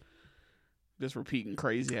 Just repeating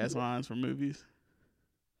crazy ass lines from movies.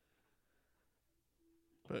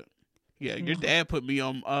 But yeah, your dad put me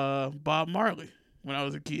on Bob Marley when I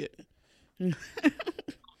was a kid.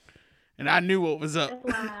 And I knew what was up.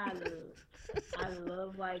 That's why I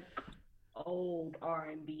love like old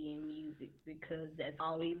R&B and music because that's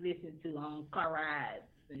all we listen to on car rides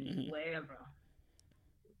and wherever.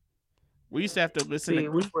 We used to have to listen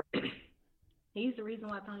to... He's the reason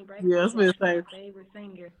why Tony Braxton was my favorite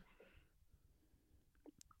singer.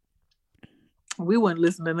 We wouldn't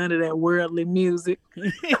listen to none of that worldly music.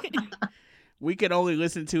 We could only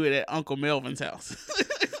listen to it at Uncle Melvin's house.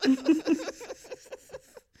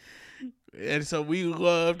 And so we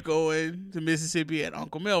loved going to Mississippi at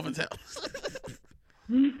Uncle Melvin's house.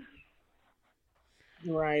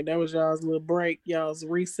 Right, that was y'all's little break, y'all's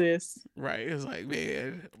recess. Right, it was like,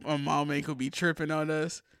 man, my mom ain't gonna be tripping on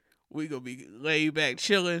us. We gonna be laid back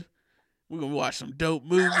chilling. We gonna watch some dope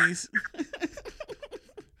movies.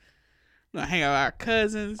 Gonna hang out with our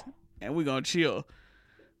cousins, and we gonna chill.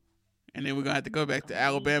 And then we're gonna have to go back to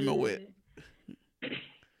Alabama with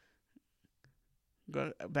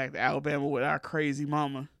our crazy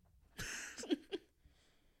mama.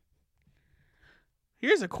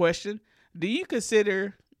 Here's a question. Do you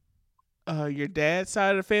consider your dad's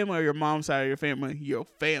side of the family or your mom's side of your family your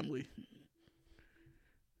family?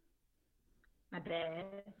 My dad.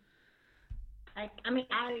 I mean,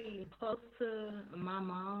 I'm close to my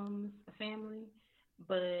mom's family,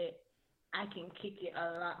 but I can kick it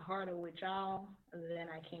a lot harder with y'all than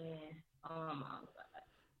I can on my mom's side.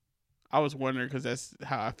 I was wondering because that's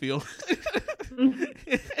how I feel.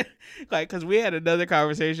 Like, because we had another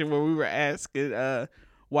conversation where we were asking,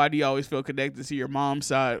 why do you always feel connected to your mom's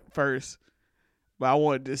side first? But I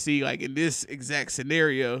wanted to see, like, in this exact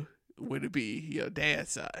scenario, would it be your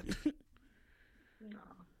dad's side? No.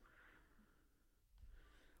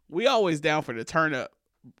 We always down for the turn up.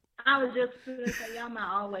 I was just going to say, y'all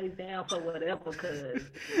not always down for whatever, because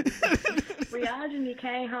Riajani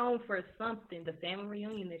came home for something, the family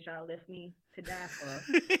reunion that y'all left me to die for.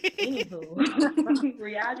 Anywho,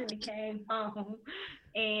 Riajani came home,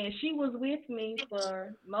 and she was with me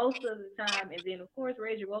for most of the time, and then, of course,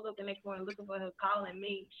 Reggie woke up the next morning looking for her, calling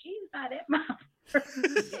me. She's not at my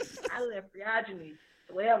house. I left Riajani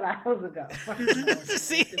 12 hours ago.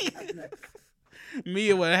 See?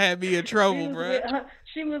 Mia would have had me in trouble, bro.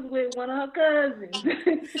 She was with one of her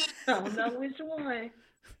cousins. I don't know which one.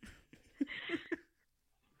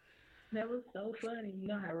 That was so funny. You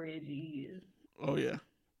know how Reggie is. Oh, yeah.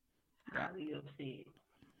 Highly upset.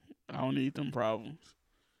 I don't need them problems.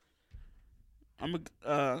 I'm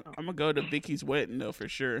gonna go to Vicky's wedding, though, for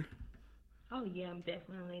sure. Oh, yeah, I'm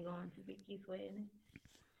definitely going to Vicky's wedding.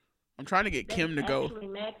 I'm trying to get Kim to go. It's actually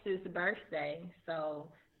Max's birthday, so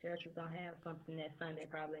Jericho's going to have something that Sunday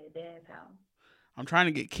probably at Dad's house. I'm trying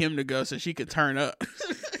to get Kim to go so she could turn up.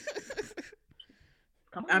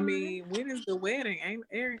 Come on. I mean, when is the wedding? Ain't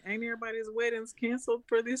everybody's weddings canceled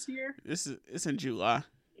for this year? It's in July.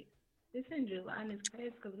 It's in July, and it's crazy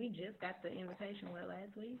because we just got the invitation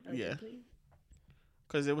last week. Yeah. This week.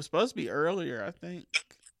 Because it was supposed to be earlier, I think.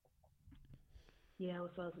 Yeah, it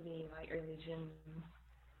was supposed to be like early June.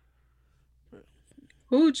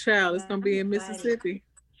 Ooh, child, it's gonna be in Mississippi.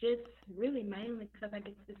 Just really mainly because I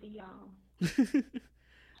get to see y'all.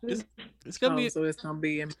 It's gonna be. So it's gonna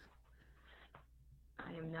be in.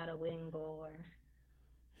 I am not a wedding goer.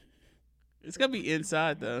 It's gonna be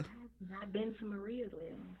inside though. I've not been to Maria's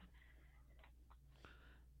wedding.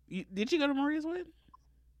 Did you go to Maria's wedding?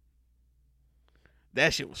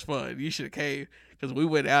 That shit was fun. You should have came because we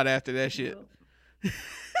went out after that shit.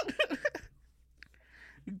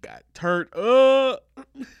 You got turned up.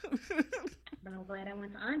 But I'm glad I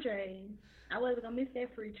went to Andre's. I wasn't gonna miss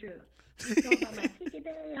that free trip. You know about my ticket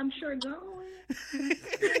day? I'm sure going.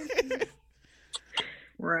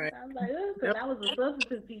 Right. I was like, oh, because I was a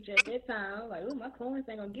substitute teacher at that time. I was like, oh, my clearance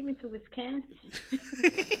ain't gonna get me to Wisconsin.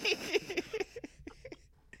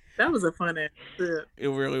 That was a fun ass trip. It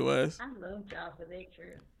really was. I loved y'all for that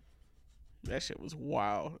trip. That shit was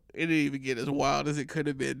wild. It didn't even get as wild as it could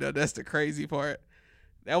have been, though. That's the crazy part.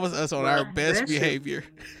 That was us on our best behavior.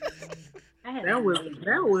 That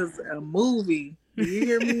was a movie. You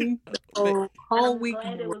hear me? The whole week.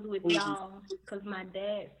 I'm glad it was with y'all because my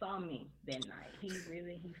dad saw me that night. He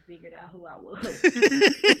figured out who I was.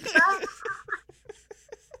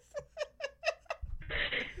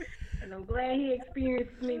 And I'm glad he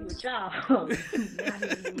experienced me with y'all. Now he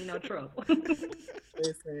didn't give me no trouble.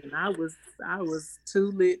 Listen, I was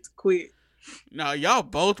too lit to quit. No, y'all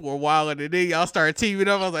both were wild, and then y'all started teaming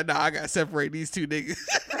up. I was like, nah, I gotta separate these two niggas.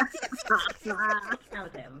 I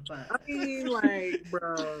was having fun. I mean, like,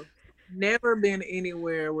 bro, never been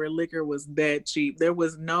anywhere where liquor was that cheap. There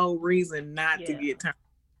was no reason not to get turned.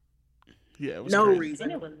 Yeah, it was no crazy.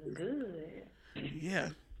 reason. And it was good. Yeah.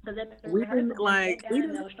 We didn't like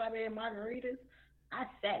those strawberry margaritas. I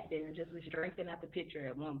sat there and just was drinking out the pitcher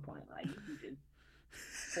at one point. Like, you can just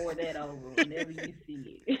pour that over whenever you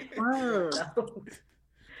see it. So,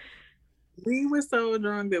 we were so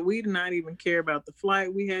drunk that we did not even care about the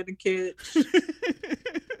flight we had to catch.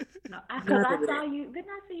 No, because I saw you. Didn't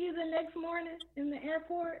I see you the next morning in the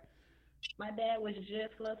airport? My dad was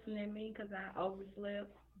just fussing at me because I overslept.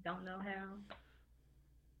 Don't know how.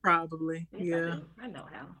 Probably, yeah. I know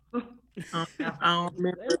how. I don't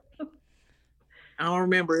remember. I don't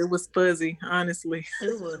remember. It was fuzzy, honestly.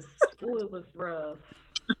 It was rough.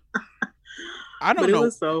 I don't know. It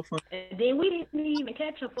was so fun. And then we didn't even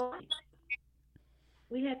catch a flight.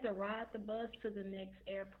 We had to ride the bus to the next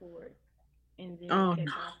airport and then catch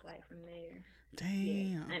our flight from there.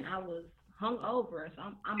 Damn. Yeah. And I was hungover, so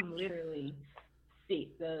I'm literally sick.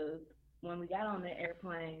 So when we got on the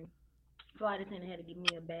airplane, flight attendant had to give me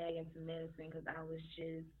a bag and some medicine because I was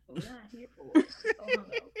just not here for it. So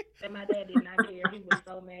hungover. And my dad did not care. He was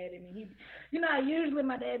so mad at me. Usually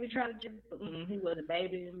my dad be trying to just, he wasn't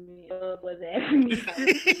babying me up, wasn't asking me how to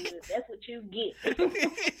do it. That's what you get.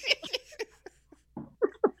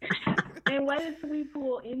 And waited till we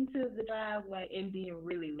pull into the driveway and then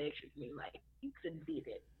really lectured me like, you could have did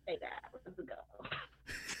it 8 hours ago.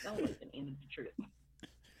 That wasn't the end of the trip.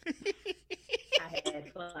 I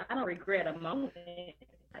had fun. I don't regret a moment.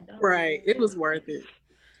 Right. It was worth it.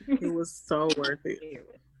 It was so worth it.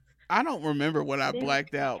 I don't remember when I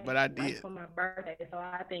blacked out, but I did. Right for my birthday, so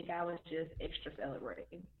I think I was just extra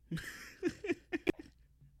celebrating.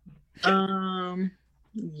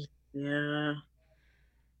 Yeah.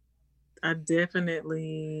 I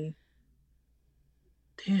definitely.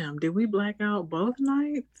 Damn, did we black out both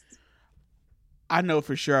nights? I know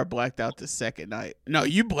for sure I blacked out the second night. No,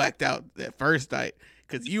 you blacked out that first night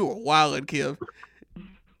because you were wilding, Kim.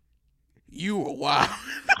 You were wild.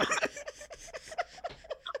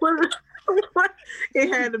 What?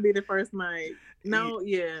 It had to be the first night. No,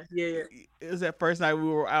 yeah. It was that first night we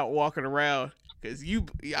were out walking around because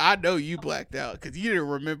I know you blacked out because you didn't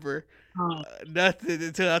remember nothing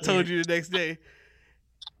until I told you the next day.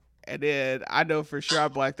 And then I know for sure I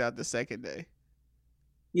blacked out the second day.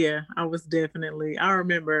 Yeah, I was definitely. I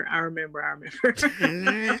remember. I mean,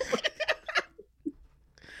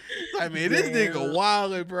 this nigga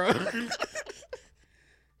wildin', bro.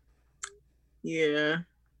 Yeah.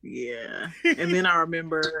 And then I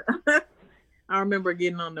remember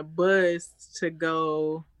getting on the bus to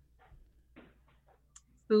go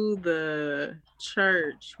to the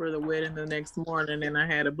church for the wedding the next morning, and I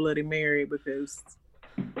had a Bloody Mary because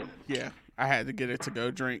I had to get it to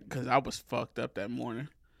go drink because I was fucked up that morning,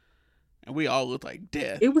 and we all looked like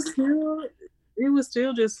death. It was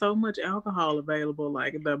still just so much alcohol available,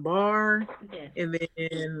 like the bar, and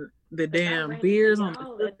then the damn beers on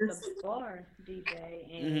the bar, DJ,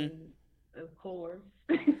 and of course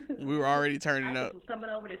we were already turning up. Coming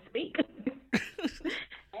over to speak.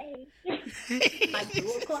 Hey, like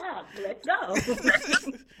 2:00. Let's go.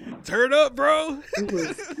 Turn up, bro. It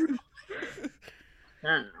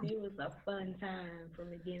was a fun time from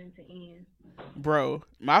beginning to end. Bro,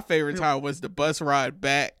 my favorite time was the bus ride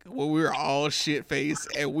back when we were all shit faced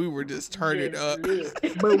and we were just turning up.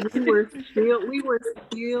 But we were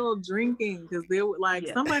still drinking because there were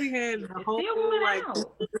somebody had the whole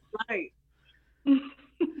night.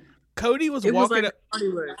 Cody was walking up.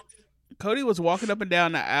 Cody was walking up and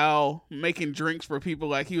down the aisle making drinks for people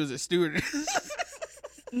like he was a stewardess.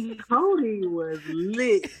 Cody was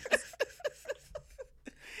lit.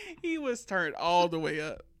 He was turned all the way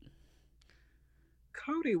up.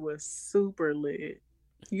 Cody was super lit.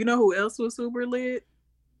 You know who else was super lit?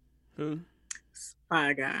 Who?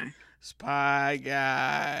 Spy Guy.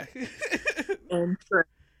 And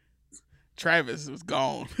Travis was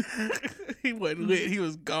gone. He wasn't lit. He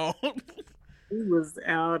was gone. He was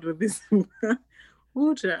out of this.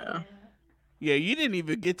 Ooh, child. Yeah, you didn't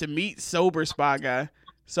even get to meet sober Spy Guy.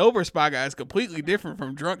 Sober Spy Guy is completely different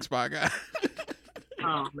from drunk Spy Guy.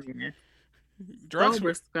 Oh, man.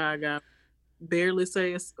 Sober Spy Guy barely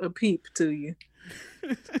say a peep to you.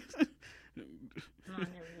 I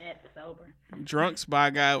never met sober. Drunk Spy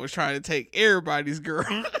Guy was trying to take everybody's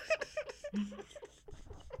girl.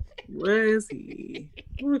 Was he?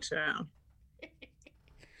 Ooh, child.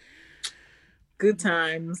 Good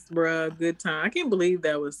times, bruh. Good time. I can't believe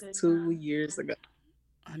that was 2 years ago.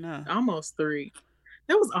 I know. Almost 3.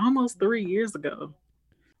 That was almost 3 years ago.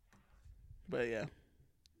 But yeah.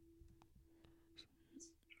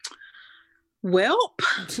 Well,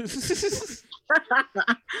 is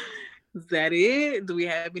that it? Do we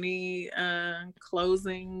have any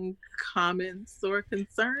closing comments or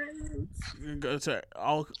concerns? Go to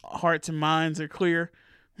all hearts and minds are clear.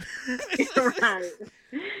 Right.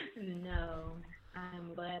 No,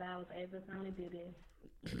 I'm glad I was able to finally do this.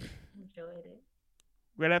 Enjoyed it.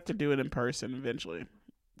 We're gonna have to do it in person eventually.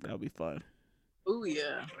 That'll be fun. Oh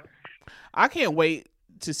yeah. I can't wait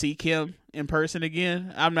to see Kim in person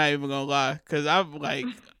again. I'm not even gonna lie, because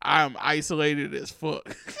I'm isolated as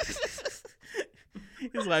fuck.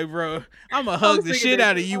 It's like, bro, I'm gonna hug the shit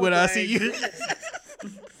out of you when I see you.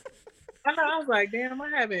 I was like, damn, I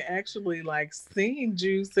haven't actually seen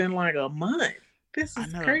Juice in a month. This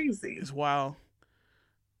is crazy. It's wild.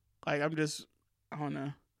 I don't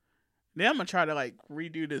know. Then I'm gonna try to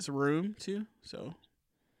redo this room too, so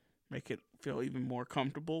make it feel even more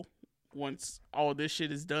comfortable once all this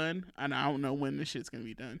shit is done. And I don't know when this shit's gonna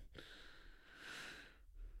be done.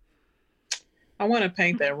 I want to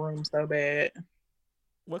paint that room so bad.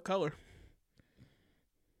 What color?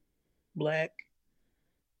 Black.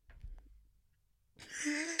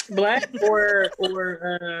 Black or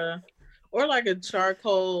a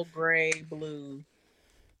charcoal gray blue.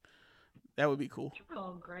 That would be cool.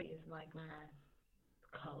 Charcoal gray is my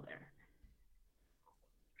color.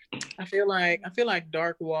 I feel like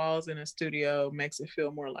dark walls in a studio makes it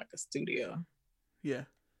feel more like a studio. Yeah,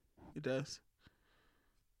 it does.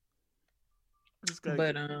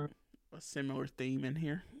 But a similar theme in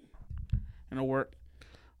here, and it'll work.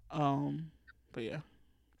 But yeah,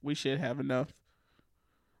 we should have enough.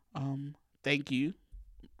 Thank you,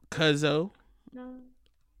 Cuzzo.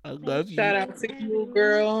 I love you. Shout out to you,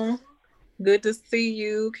 girl. Good to see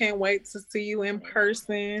you. Can't wait to see you in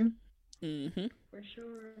person. Mm-hmm. For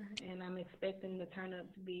sure, and I'm expecting the turn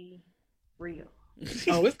up to be real.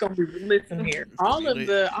 Oh, it's gonna be listen here. All of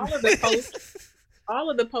the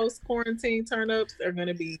post quarantine turn ups are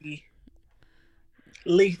gonna be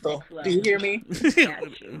lethal. Do you hear me?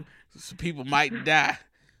 So people might die.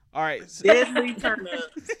 All right. Deadly turn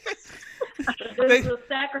ups. This was a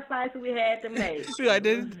sacrifice we had to make.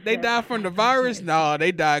 They died from the virus? No,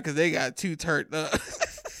 they died because they got too turned up.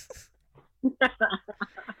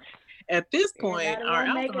 At this point, our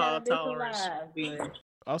alcohol tolerance should be.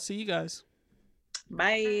 I'll see you guys.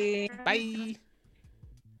 Bye. Bye.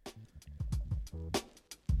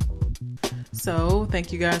 So,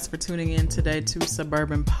 thank you guys for tuning in today to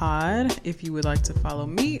Suburban Pod. If you would like to follow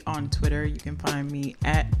me on Twitter, you can find me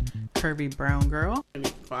at Curvy Brown Girl. And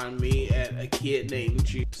you can find me at A Kid Named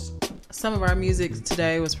Juice. Some of our music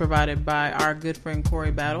today was provided by our good friend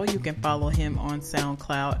Corey Battle. You can follow him on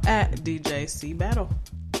SoundCloud at DJCBATTLE.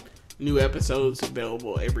 New episodes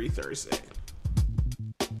available every Thursday.